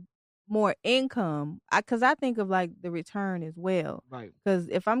income. Because I think of like the return as well. Right. Because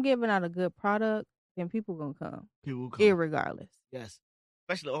if I'm giving out a good product, then people gonna come. People will come. Irregardless. Yes.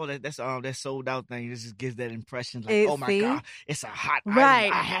 Especially all that sold out thing. It just gives that impression like, oh my God, it's a hot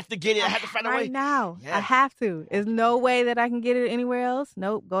item. I have to get it. I have to find a way. Right now. Yes. I have to. There's no way that I can get it anywhere else.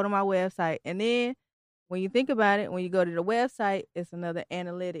 Nope. Go to my website. And then when you think about it, when you go to the website, it's another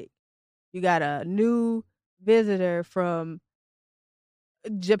analytic. You got a new visitor from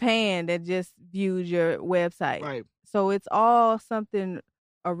Japan that just viewed your website. Right. So it's all something,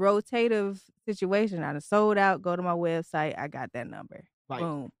 a rotative situation. I done sold out, go to my website, I got that number. Right.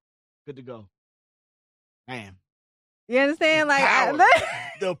 Boom. Good to go. Man. You understand? The like power.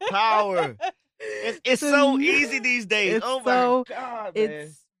 The power. It's so easy these days. Oh my God, man.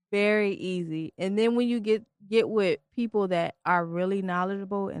 It's very easy. And then when you get with people that are really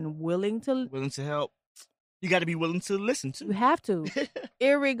knowledgeable and willing to help, you got to be willing to listen to. You have to,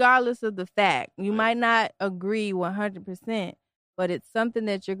 irregardless of the fact. You might not agree 100%, but it's something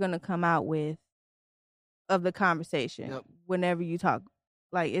that you're going to come out with of the conversation whenever you talk.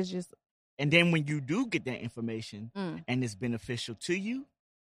 Like, it's just. And then when you do get that information and it's beneficial to you,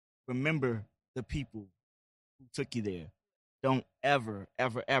 remember the people who took you there. Don't ever,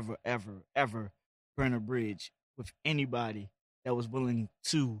 ever, ever, ever, ever burn a bridge with anybody that was willing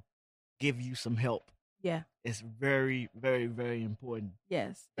to give you some help. Yeah. It's very, very, very important.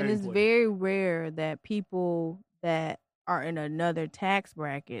 Yes. And it's very rare that people that are in another tax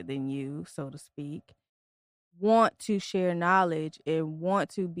bracket than you, so to speak, want to share knowledge and want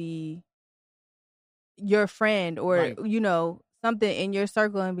to be your friend or, something in your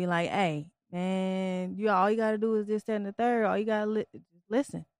circle and be like, hey, man, all you got to do is this, that, and the third. All you got to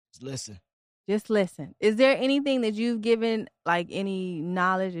listen. Just listen. Just listen. Is there anything that you've given, like any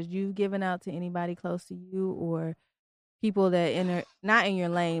knowledge that you've given out to anybody close to you or people that not in your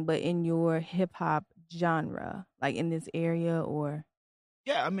lane, but in your hip hop genre, like in this area or?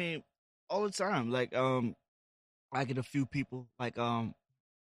 Yeah, I mean, all the time. Like I get a few people like one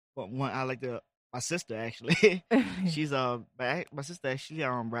I like my sister actually. She's my sister she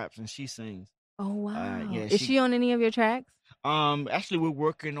raps and she sings. Oh wow! Yeah, is she on any of your tracks? Actually, we're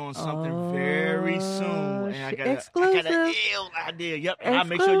working on something very soon, and I got an ill idea. Yep, and I'll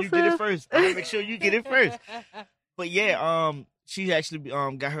make sure you get it first. But yeah, she actually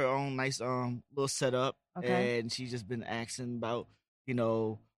got her own nice little setup, and she's just been asking about, you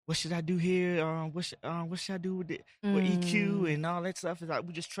know, what should I do here? What should I do with EQ and all that stuff? Is like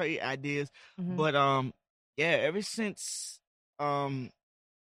we just trade ideas, but yeah, ever since the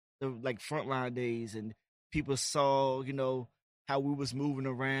like frontline days and people saw, you know, how we was moving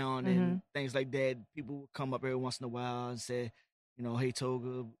around and things like that. People would come up every once in a while and say, you know, hey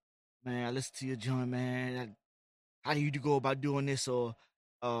Toga, man, I listen to your joint, man. How do you go about doing this? Or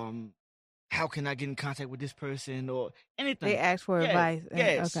how can I get in contact with this person or anything? They ask for advice.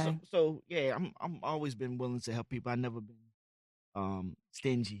 Yeah. Okay. So yeah, I'm always been willing to help people. I never been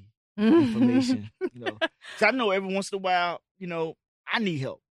stingy with information, you know. So I know every once in a while, you know, I need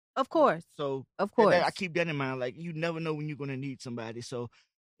help. Of course. So of course, I keep that in mind. Like you never know when you're gonna need somebody. So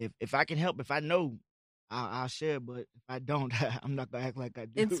if I can help, if I know, I'll share. But if I don't, I'm not gonna act like I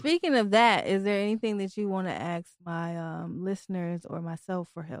do. And speaking of that, is there anything that you want to ask my listeners or myself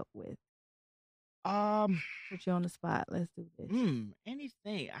for help with? Put you on the spot. Let's do this.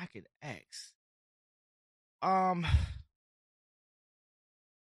 Anything I could ask.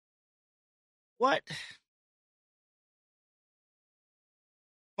 What?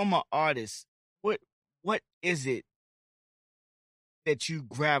 From an artist, what is it that you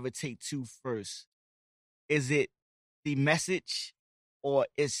gravitate to first? Is it the message, or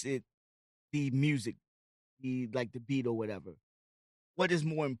is it the music, the beat or whatever? What is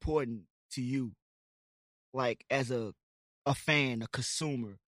more important to you? Like as a fan, a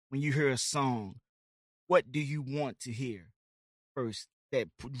consumer, when you hear a song, what do you want to hear first that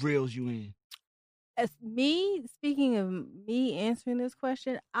reels you in? As me, speaking of me answering this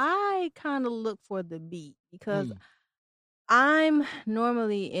question, I kind of look for the beat because I'm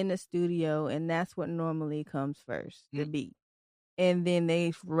normally in the studio and that's what normally comes first, the beat. And then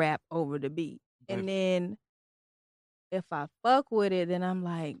they rap over the beat. Okay. And then if I fuck with it, then I'm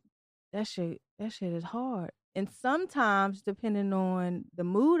like, that shit is hard. And sometimes, depending on the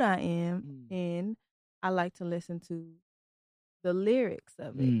mood I am in, I like to listen to the lyrics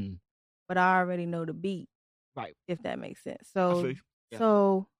of it. But I already know the beat, right? If that makes sense. So,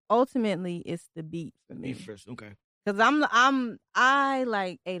 so ultimately, it's the beat for me. Beat first, okay? Because I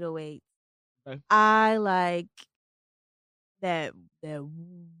like 808s. Okay. I like that feeling.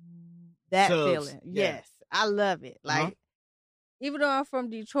 Yeah. Yes, I love it. Like, even though I'm from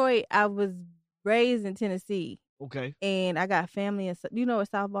Detroit, I was raised in Tennessee. Okay. And I got family in. You know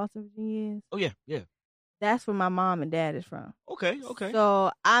what South Boston, Virginia is? Oh yeah. That's where my mom and dad is from. Okay.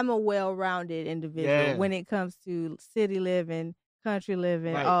 So I'm a well-rounded individual when it comes to city living, country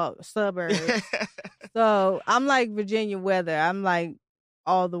living, suburbs. So I'm like Virginia weather. I'm like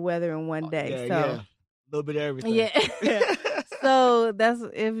all the weather in one day. A little bit of everything. Yeah. So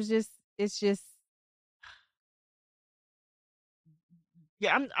it's just.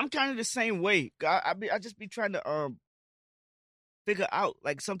 Yeah, I'm kind of the same way. I just be trying to figure out,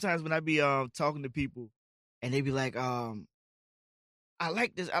 like, sometimes when I be talking to people. And they be like, I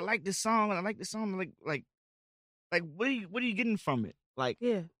like this song, and I like this song. Like, what are you getting from it? Like,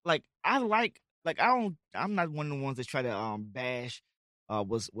 like I'm not one of the ones that try to bash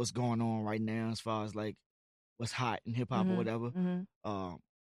what's going on right now as far as like what's hot in hip hop or whatever.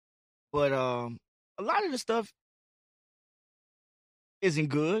 But a lot of the stuff isn't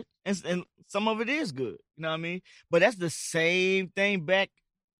good, and some of it is good. You know what I mean? But that's the same thing back.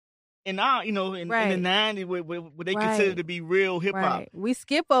 In our, in the 90s, what they consider to be real hip hop, right. We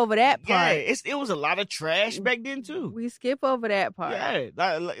skip over that part. Yeah, it was a lot of trash back then too. We skip over that part. Yeah,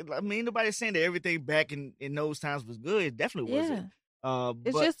 I mean, nobody's saying that everything back in those times was good. It definitely wasn't.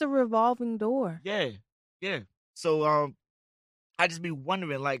 It's just a revolving door. Yeah. So I just be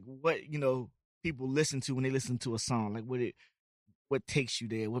wondering, like, what people listen to when they listen to a song, like what takes you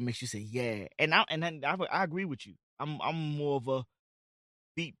there, what makes you say yeah, and I agree with you. I'm more of a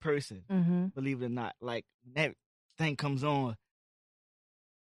beat person, believe it or not. Like when that thing comes on,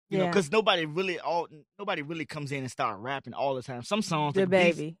 you know, because nobody really comes in and start rapping all the time. Some songs, the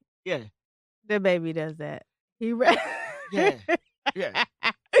baby, the baby does that. He rap, yeah,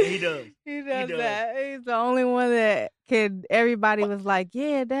 he does. He does that. He's the only one that can. Everybody was like,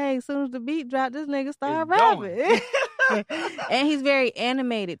 yeah, dang. As soon as the beat dropped, this nigga started rapping. And he's very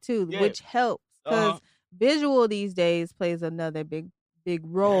animated too, which helps because visual these days plays another big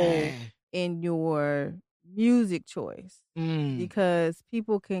role in your music choice Mm. because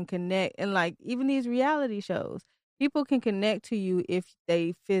people can connect, and like even these reality shows, people can connect to you if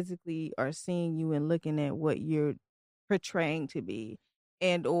they physically are seeing you and looking at what you're portraying to be,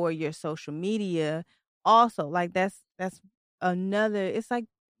 and or your social media also. Like that's another, it's like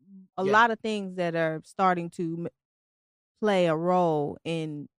a Yeah. lot of things that are starting to play a role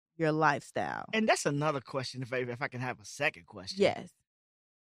in your lifestyle. And that's another question. If I can have a second question. Yes.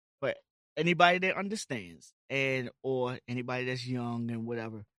 But anybody that understands or anybody that's young and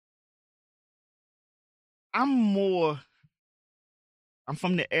whatever, I'm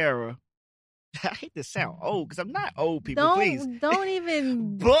from the era. I hate to sound old because I'm not old, people. Please Don't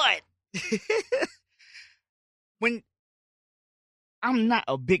even. But when I'm not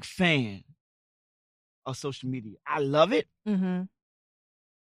a big fan of social media, I love it. Mm-hmm.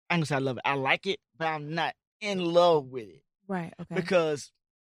 I ain't gonna say I love it. I like it, but I'm not in love with it. Right. Okay. Because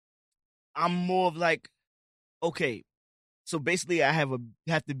I'm more of like, okay, so basically I have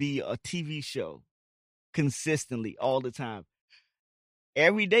to be a TV show consistently all the time.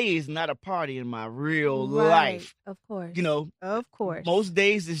 Every day is not a party in my real life. Of course. You know, of course. most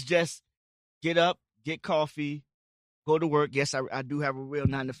days is just get up, get coffee, go to work. Yes, I do have a real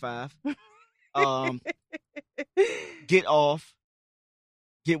 9 to 5. Get off,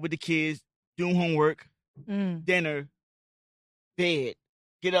 get with the kids, do homework, dinner, bed,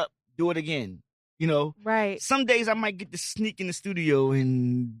 get up, do it again. You know, right. Some days I might get to sneak in the studio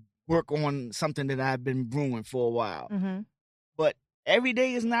and work on something that I've been brewing for a while. Mm-hmm. But every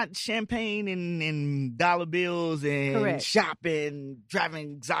day is not champagne and dollar bills and Correct. shopping,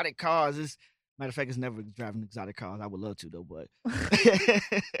 driving exotic cars. Matter of fact, it's never driving exotic cars. I would love to though, but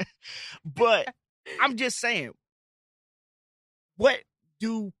but I'm just saying, what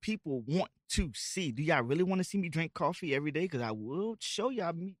do people want to see? Do y'all really want to see me drink coffee every day? Because I will show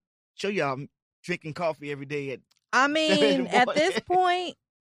y'all drinking coffee every day. I mean, at this point,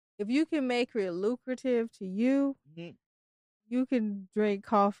 if you can make it lucrative to you, mm-hmm. you can drink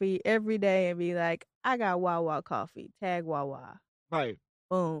coffee every day and be like, I got Wawa coffee. Tag Wawa. Right.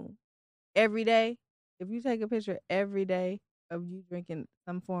 Boom. Every day. If you take a picture every day of you drinking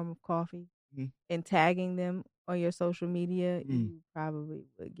some form of coffee and tagging them on your social media, you probably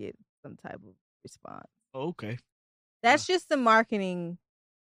would get some type of response. Oh, okay. That's just the marketing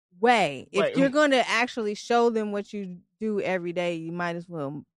way. If you're going to actually show them what you do every day, you might as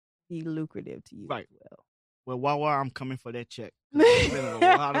well be lucrative to you as well. Well, Wawa, I'm coming for that check. I'm spending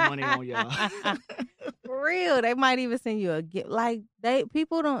a lot of money on y'all. For real. They might even send you a gift. Like,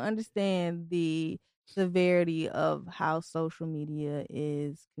 people don't understand the severity of how social media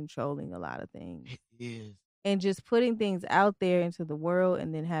is controlling a lot of things. It is. And just putting things out there into the world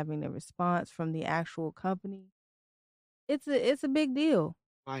and then having a response from the actual company. It's a big deal.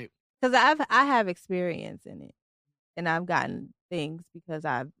 Right. Because I have experience in it. And I've gotten things because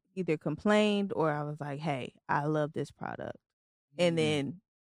I've either complained or I was like, hey, I love this product. And then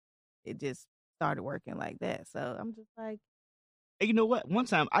it just started working like that. So I'm just like. And you know what? One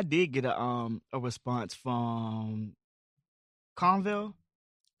time I did get a response from Conville.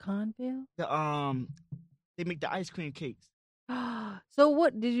 Conville? They make the ice cream cakes. So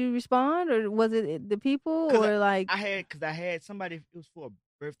what, did you respond, or was it the people, or like? I had somebody, it was for a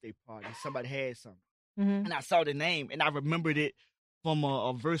birthday party. Somebody had something. Mm-hmm. And I saw the name and I remembered it from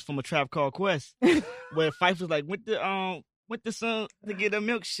a verse from A Tribe Called Quest where Phife was like, went to Sun to get a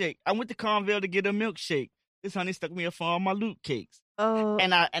milkshake. I went to Conville to get a milkshake. This honey stuck me up for all my loot cakes. Oh.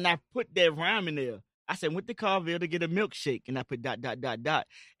 And I put that rhyme in there. I said, went to Conville to get a milkshake. And I put ...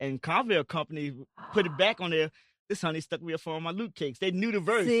 And Conville Company put it back on there. This honey stuck me up for all my loot cakes. They knew the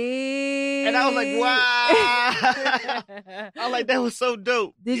verse. See? And I was like, wow. I was like, that was so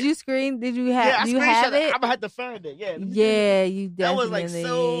dope. Did you screen? Did you have? Yeah, you have it? I'm gonna have to find it. Yeah. Yeah, you definitely.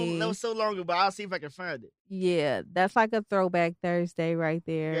 That was so long ago. I'll see if I can find it. Yeah, that's like a throwback Thursday right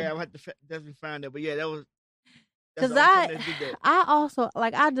there. Yeah, I'll have to definitely find it. But yeah, that was. Because I also,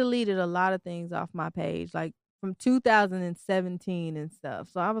 like, I deleted a lot of things off my page, like from 2017 and stuff.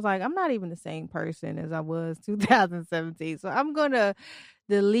 So I was like, I'm not even the same person as I was 2017. So I'm gonna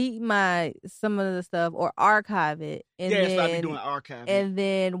delete some of the stuff or archive it. And then, so I'll be doing archiving. And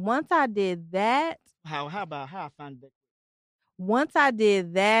then once I did that, how I found that? Once I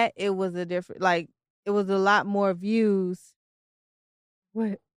did that, it was it was a lot more views.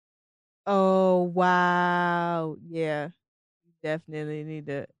 What? Oh, wow. Yeah. You definitely need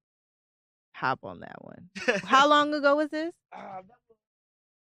to hop on that one. How long ago was this? That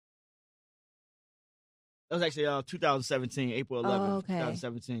was actually 2017, April 11th,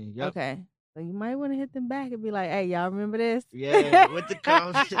 2017. Yep. Okay. So you might want to hit them back and be like, "Hey, y'all remember this?" Yeah, with the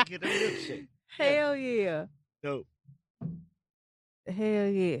coffee, get a milkshake. Hell yeah. Dope. Hell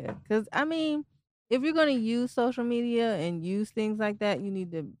yeah. Because, I mean, if you're going to use social media and use things like that, you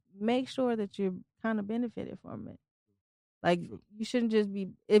need to make sure that you're kind of benefited from it. Like, you shouldn't just be,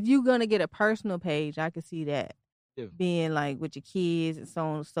 if you're going to get a personal page, I could see that being like with your kids and so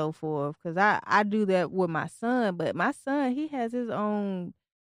on and so forth. Because I do that with my son, but my son, he has his own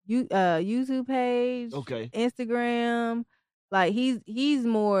YouTube page, Instagram. Like, he's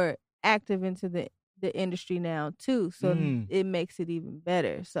more active into the industry now too, so it makes it even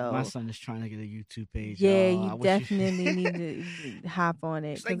better. So my son is trying to get a YouTube page. Yeah, you definitely need to hop on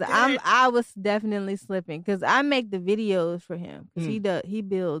it, because I was definitely slipping, because I make the videos for him, because he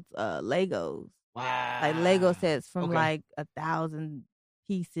builds Legos. Wow, like Lego sets from like 1,000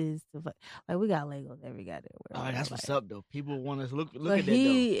 pieces to, like we got Legos every goddamn where. Oh, that's what's up though. People want to look at that though.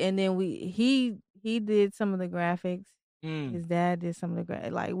 And then he did some of the graphics. His dad did some of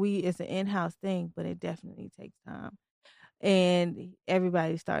the it's an in-house thing, but it definitely takes time, and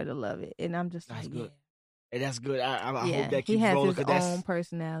everybody started to love it, and I'm just that's like, good. And that's good. I hope that keeps he has rolling, his own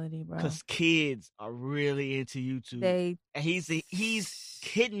personality, bro. Because kids are really into YouTube. And he's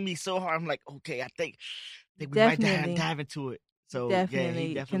hitting me so hard. I'm like, okay, I think we might dive into it. So definitely,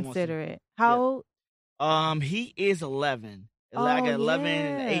 he definitely consider it. How old? He is 11. Like 11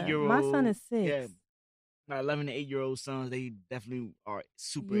 and 8-year-old. My son is 6. Yeah. My 11 and 8-year-old sons, they definitely are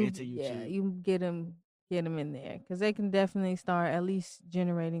super into YouTube. Yeah, you get them in there, because they can definitely start at least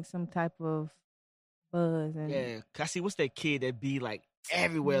generating some type of buzz. And cause I see, what's that kid that be like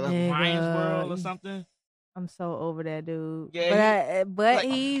everywhere, like Ryan's World or something? I'm so over that dude. Yeah, but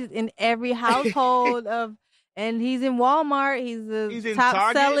he's in every household of, and he's in Walmart. He's the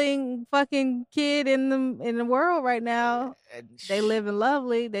top selling fucking kid in the world right now. They living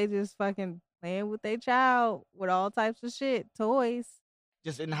lovely. They just fucking playing with their child with all types of shit, toys.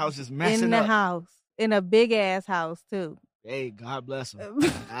 Just in the house, just messing up. In the house, in a big ass house too. Hey, God bless them.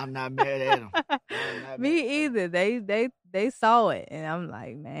 I'm not mad at them. Me either. They saw it, and I'm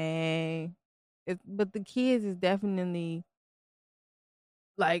like, man. But the kids is definitely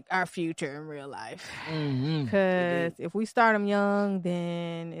like our future in real life. Because if we start them young,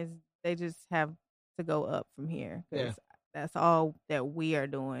 then they just have to go up from here. Because that's all that we are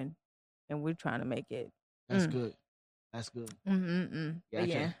doing, and we're trying to make it. That's good. That's good.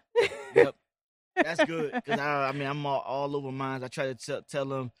 Yeah. Yep. That's good, because I mean, I'm all over mine. I try to tell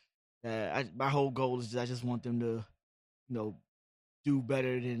them that my whole goal is I just want them to, do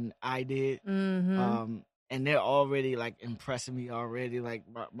better than I did. And they're already like impressing me already. Like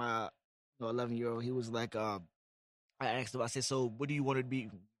my 11-year-old, he was like, I asked him, I said, so what do you want to be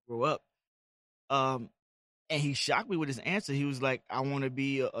grow up? And he shocked me with his answer. He was like, I want to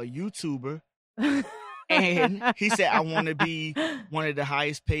be a YouTuber. And he said, I want to be one of the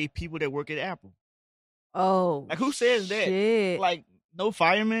highest paid people that work at Apple. Oh, like who says that? Shit. Like no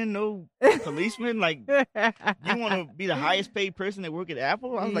fireman, no policeman. Like you want to be the highest paid person that work at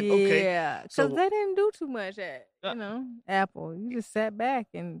Apple? I was like, okay, yeah, because they didn't do too much at Apple. You just sat back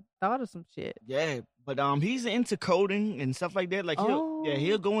and thought of some shit. Yeah, but he's into coding and stuff like that. Like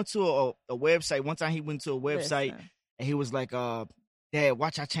he'll go into a website. One time he went to a website and he was like, Dad,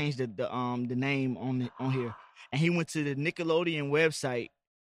 watch, I changed the name on here. And he went to the Nickelodeon website.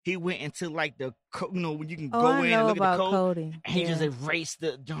 He went into like when you can go in and look at the code. Coding. And he just erased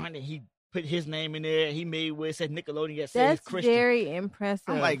the joint and he put his name in there. He made where it said Nickelodeon. That's very impressive.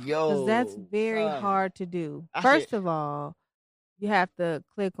 I'm like, yo, that's very hard to do. First of all, you have to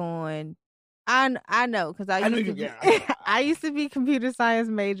click on. I know, because I used to be computer science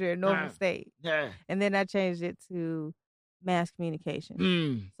major at Norfolk State. Yeah, and then I changed it to mass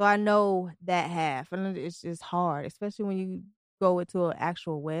communication. So I know that half, and it's just hard, especially when you go into an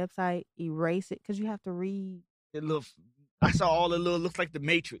actual website, erase it, because you have to read. I saw all the little looks like the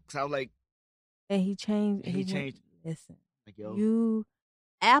Matrix. I was like, and he changed. Listen, like, yo,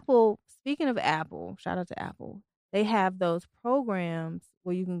 Apple. Speaking of Apple, shout out to Apple. They have those programs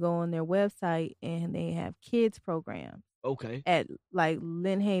where you can go on their website and they have kids programs. Okay. At like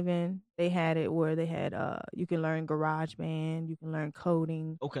Lynn Haven, they had it where they had you can learn GarageBand, you can learn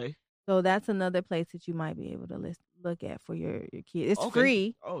coding. Okay. So that's another place that you might be able to look at for your kids. It's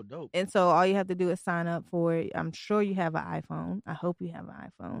free. Oh, dope. And so all you have to do is sign up for it. I'm sure you have an iPhone. I hope you have an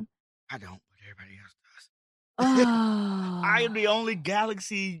iPhone. I don't, but everybody else does. Oh. I am the only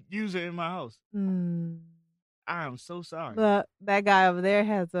Galaxy user in my house. I am so sorry. But that guy over there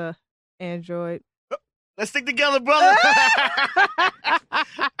has a Android. Let's stick together, brother.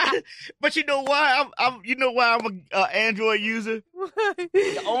 But you know why? I'm an Android user.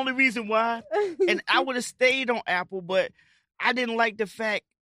 The only reason why, and I would have stayed on Apple, but I didn't like the fact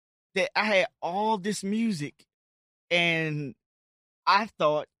that I had all this music, and I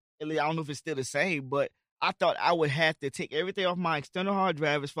thought, at least I don't know if it's still the same, but I thought I would have to take everything off my external hard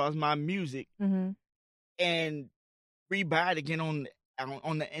drive as far as my music and rebuy it again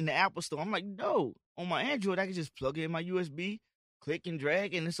in the Apple Store. I'm like, no, on my Android I can just plug it in my USB, click and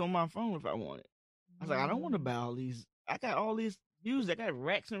drag, and it's on my phone if I want it. I was like, I don't want to buy all these. I got all these music. I got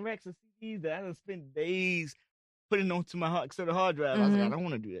racks and racks of CDs that I done spent days putting onto my external hard drive. I was like, I don't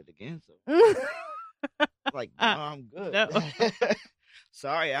want to do that again. So, like, no, I'm good. No.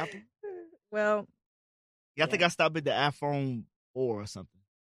 Sorry, Apple. Well, I think I stopped at the iPhone 4 or something.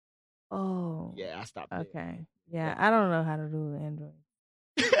 Oh. Yeah, I stopped there. Okay. Yeah, I don't know how to do Android.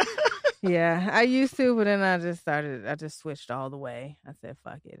 Yeah, I used to, but then I just switched all the way. I said,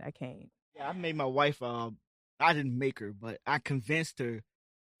 fuck it, I can't. Yeah, I made my wife, I didn't make her, but I convinced her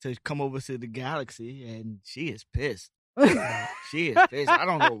to come over to the Galaxy, and she is pissed. She is pissed. I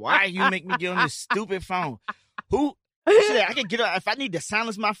don't know why you make me get on this stupid phone. She said I can get up if I need to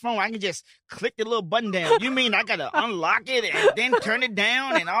silence my phone. I can just click the little button down. You mean I gotta unlock it and then turn it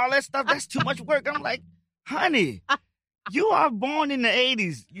down and all that stuff? That's too much work. I'm like, honey, you are born in the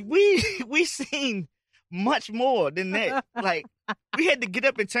 80s. We seen much more than that. Like, we had to get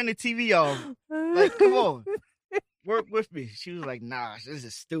up and turn the TV off. Like, come on, work with me. She was like, nah, this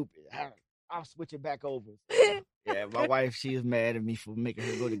is stupid. I'll switch it back over. Yeah, my wife, she is mad at me for making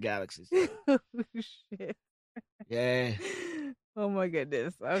her go to Galaxy. Oh, shit. Yeah. Oh my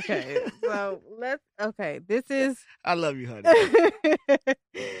goodness. Okay. So this is I love you, honey.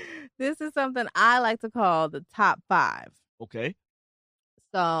 This is something I like to call the top 5. Okay.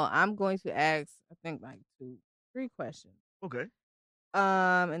 So I'm going to ask, I think, like 2-3 questions. Okay.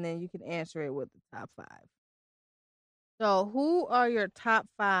 And then you can answer it with the top 5. So who are your top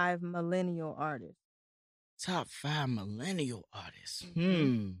 5 millennial artists? Top 5 millennial artists.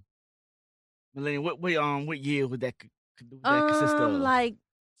 Millennial. What year would that consist of? Like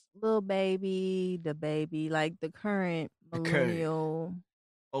Lil Baby, the baby, like the current millennial.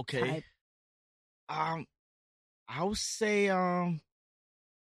 Okay. Type. I would say I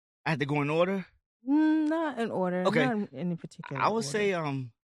have to go in order. Not in order. Okay. Not in any particular I would order. say Young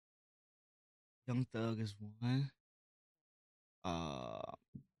Thug is one. I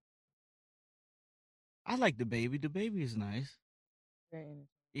like the baby. The baby is nice.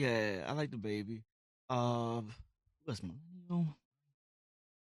 Yeah, I like the baby. What's millennial?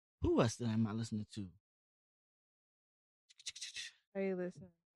 Who else am I listening to? Are you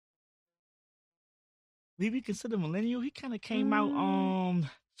listening? We be considered millennial. He kind of came out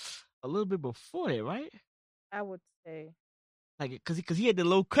a little bit before that, right? I would say Like, cause he had the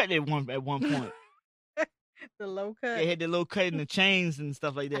low cut at one point. the low cut. Yeah, he had the low cut and the chains and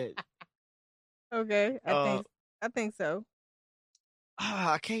stuff like that. Okay, I think so.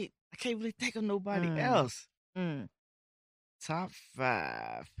 I can't really think of nobody else. Top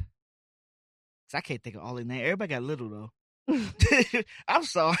 5. 'Cause I can't think of all their names. Everybody got little though. I'm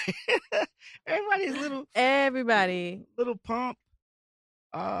sorry. Everybody's little. Everybody. Little Pump.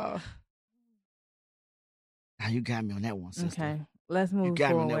 Now you got me on that one, sister. Okay, let's move You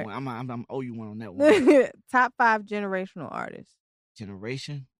got forward. me on that one. I'm owe you one on that one. Top 5 generational artists.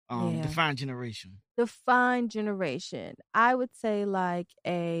 Generation. Yeah. Define generation. Define generation. I would say like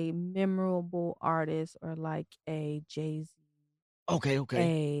a memorable artist or like a Jay-Z. Okay.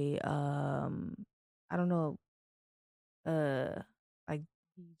 I don't know. Like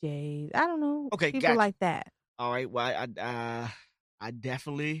DJs. I don't know. Okay, people gotcha. like that. All right. Well, I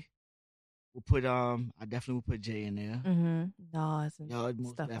definitely will put Jay in there. Nas and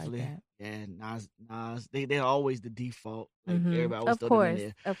Most stuff definitely. like that. Yeah, Nas. They're always the default. Like everybody always Of throw course, them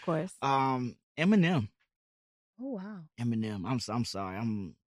in there. of course. Eminem. Oh wow. Eminem. I'm sorry.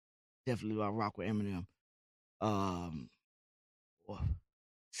 I'm definitely gonna rock with Eminem.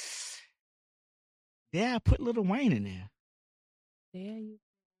 Yeah, I put Lil Wayne in there. Yeah,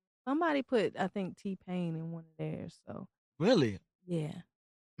 somebody put, I think, T-Pain in one of theirs. So Really? yeah.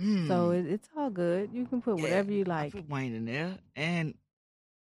 So it's all good. You can put whatever you like. I put Wayne in there, and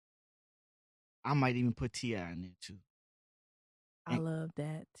I might even put T.I. in there too. I love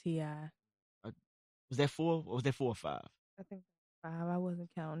that T.I. Was that 4? Or was that 4 or 5? I think 5. I wasn't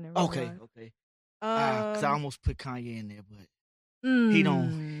counting it. Okay. Because I almost put Kanye in there, but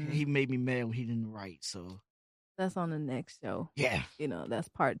he made me mad when he didn't write. So that's on the next show. Yeah. That's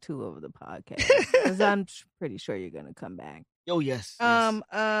part 2 of the podcast. Because I'm pretty sure you're gonna come back. Oh, yes. And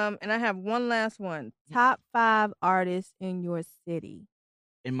I have one last one. Top 5 artists in your city.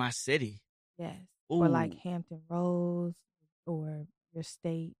 In my city. Yes. Ooh. Or like Hampton Roads or your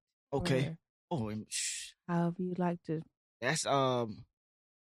state. Okay. However you'd like to. That's I'm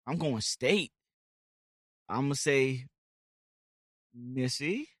going state. I'm gonna say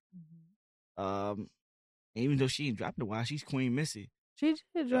Missy. Mm-hmm. Even though she ain't dropped in a while, she's Queen Missy. She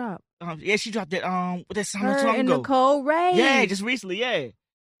did drop. Yeah, she dropped that what that song Her not too long and ago. Nicole Ray. Yeah, just recently,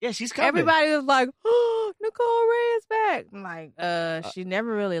 Yeah, she's coming. Everybody was like, oh, Nicole Ray is back. I'm like, she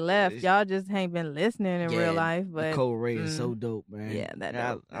never really left. Y'all just ain't been listening in real life. But Nicole Ray is so dope, man. Yeah,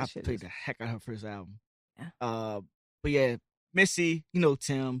 I played the heck out of her first album. Yeah. But yeah, Missy,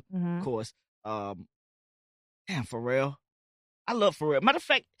 Tim, of course. Damn, Pharrell. I love Pharrell. Matter of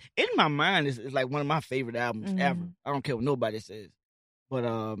fact, In My Mind is like one of my favorite albums ever. I don't care what nobody says. But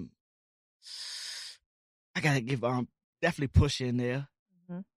I gotta give definitely Pusha in there.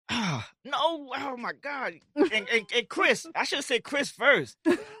 No, oh my God. And Chris. I should have said Chris first.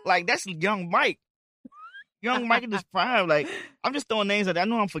 Like, that's Young Mike. Young Mike in his prime. Like, I'm just throwing names out there. I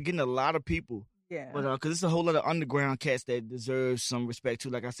know I'm forgetting a lot of people. Yeah. But because it's a whole lot of underground cats that deserve some respect too.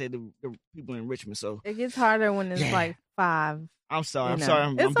 Like I said, the people in Richmond. So it gets harder when it's like 5. I'm sorry.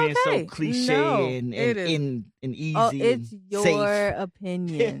 I'm being so cliche and easy. Oh, it's your safe.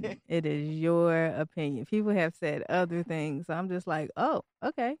 opinion. It is your opinion. People have said other things. So I'm just like, oh,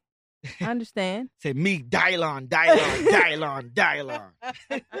 okay. I understand. Say me, Dylon.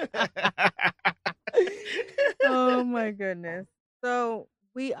 Oh my goodness. So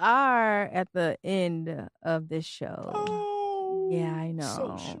we are at the end of this show. Oh, yeah, I know.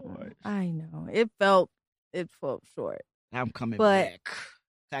 So short. I know. It felt short. I'm coming back.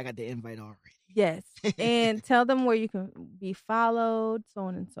 I got the invite already. Yes. And tell them where you can be followed, so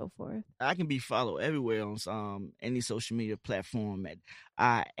on and so forth. I can be followed everywhere on any social media platform at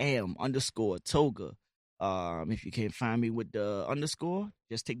I am_Toga. If you can't find me with the underscore,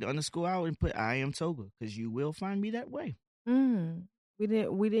 just take the underscore out and put I am Toga, because you will find me that way. We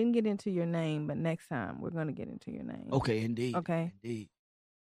didn't get into your name, but next time we're gonna get into your name. Okay, indeed. Okay. Indeed.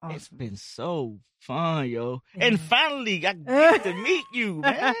 Awesome. It's been so fun, yo. Yeah. And finally, I get to meet you,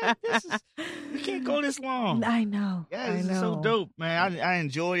 man. You can't go this long. I know. Yeah, this is so dope, man. I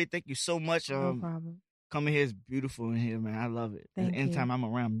enjoyed it. Thank you so much. No problem. Coming here is beautiful in here, man. I love it. Thank you. Anytime I'm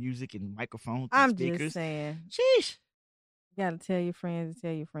around music and microphones and I'm speakers. just saying. Sheesh. You gotta tell your friends to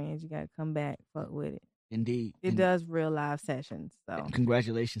tell your friends. You gotta come back, fuck with it. Indeed. It does real live sessions. So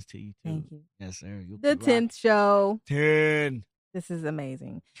congratulations to you too. Thank you. Yes, sir. The 10th show. 10. This is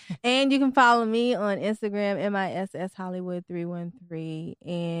amazing. And you can follow me on Instagram, MISS Hollywood 313.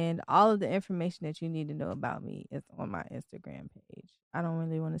 And all of the information that you need to know about me is on my Instagram page. I don't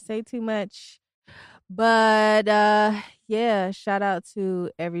really want to say too much. But yeah, shout out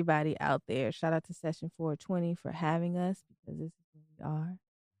to everybody out there. Shout out to Session 420 for having us, because this is where we are.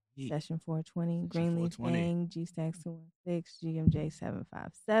 Session 420, Greenleaf Gang, G-Stacks 216, GMJ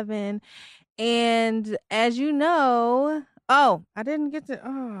 757. And as you know, I didn't get to,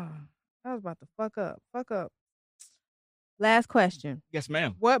 I was about to fuck up. Last question. Yes,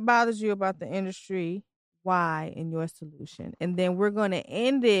 ma'am. What bothers you about the industry? Why, and your solution? And then we're going to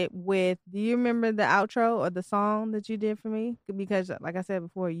end it with, do you remember the outro or the song that you did for me? Because like I said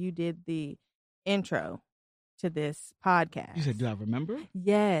before, you did the intro to this podcast. You said, do I remember?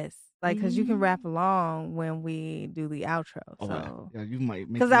 Yes. Like, because you can rap along when we do the outro. So, yeah, you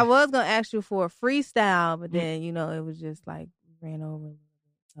might. Because I was going to ask you for a freestyle, but then, it was just like ran over a little bit.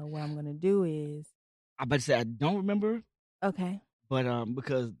 So what I'm going to do is. I about to say I don't remember. Okay. But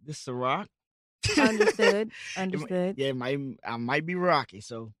because this is a rock. Understood. Yeah, I might be rocky.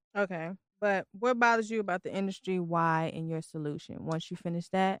 So. Okay. But what bothers you about the industry? Why, and your solution? Once you finish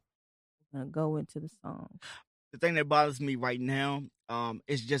that, we're going to go into the song. The thing that bothers me right now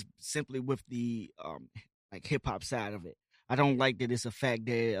is just simply with the like hip hop side of it. I don't like that it's a fact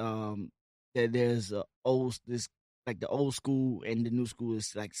that that there's the old school and the new school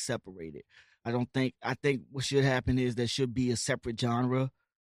is like separated. I think what should happen is there should be a separate genre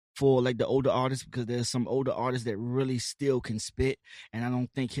for like the older artists, because there's some older artists that really still can spit, and I don't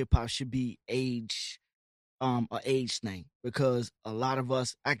think hip hop should be a age thing, because a lot of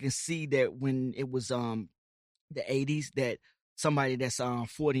us, I can see that when it was the 80s, that somebody that's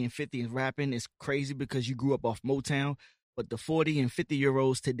 40 and 50 is rapping is crazy because you grew up off Motown, but the 40 and 50 year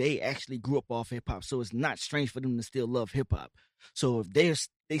olds today actually grew up off hip hop, so it's not strange for them to still love hip hop. So if they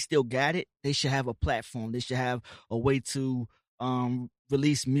still got it, they should have a platform. They should have a way to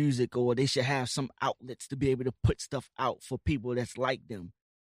release music, or they should have some outlets to be able to put stuff out for people that's like them,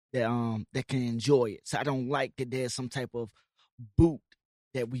 that can enjoy it. So I don't like that there's some type of boot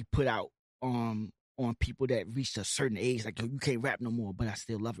that we put out on people that reached a certain age. Like, you can't rap no more, but I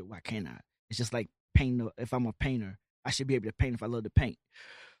still love it. Why can't I? It's just like painting. If I'm a painter, I should be able to paint if I love to paint.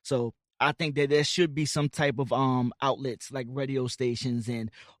 So I think that there should be some type of outlets like radio stations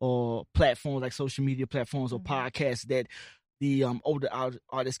or platforms like social media platforms or podcasts that the older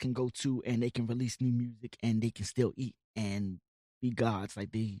artists can go to, and they can release new music, and they can still eat and be gods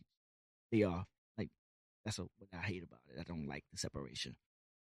like they are. Like, that's what I hate about it. I don't like the separation.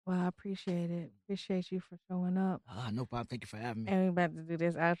 Well, I appreciate it. Appreciate you for showing up. No problem. Thank you for having me. And we're about to do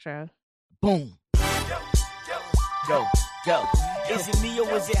this outro. Boom. Yo. Is it me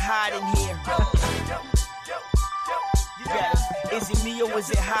or is it hot in here? You got it. Is it me or is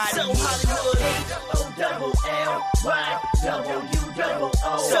it hot in here? So Hollywood.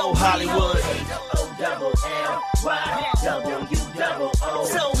 So Hollywood. So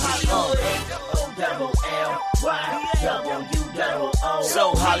Hollywood.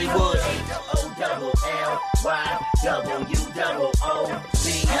 So Hollywood.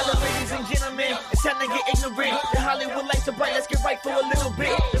 Hello, ladies and gentlemen. It's time to get ignorant. The Hollywood lights are bright. Let's get right for a little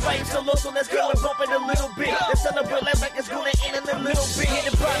bit. The vibe's so low, so let's go and bump it a little bit. Let's celebrate life like it's gonna end in a little bit.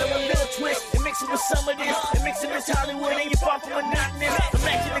 Hit the bottom a little twist and mix it with some of this. And mix it with Hollywood and you're far from monotonous.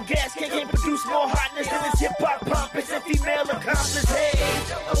 Imagine the gas can't produce more hotness than this hip hop pompous and female accomplice. Hey,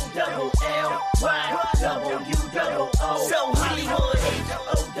 O-double-L-Y-W-O-O. So Hollywood.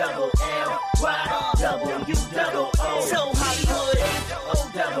 O-double-L-Y-W-O-O. So Hollywood.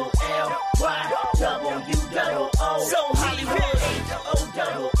 O-double-L-Y-W-O-O. So Hollywood.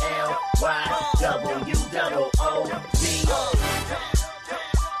 O-double-L-Y-W-O-O.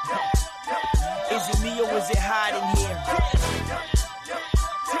 Is it me or is it hot in here?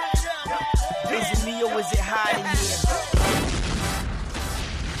 Is it me or is it hot in here?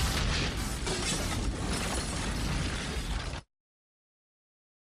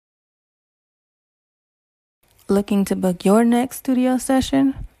 Looking to book your next studio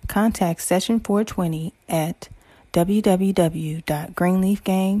session? Contact Session 420 at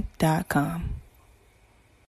www.greenleafgang.com.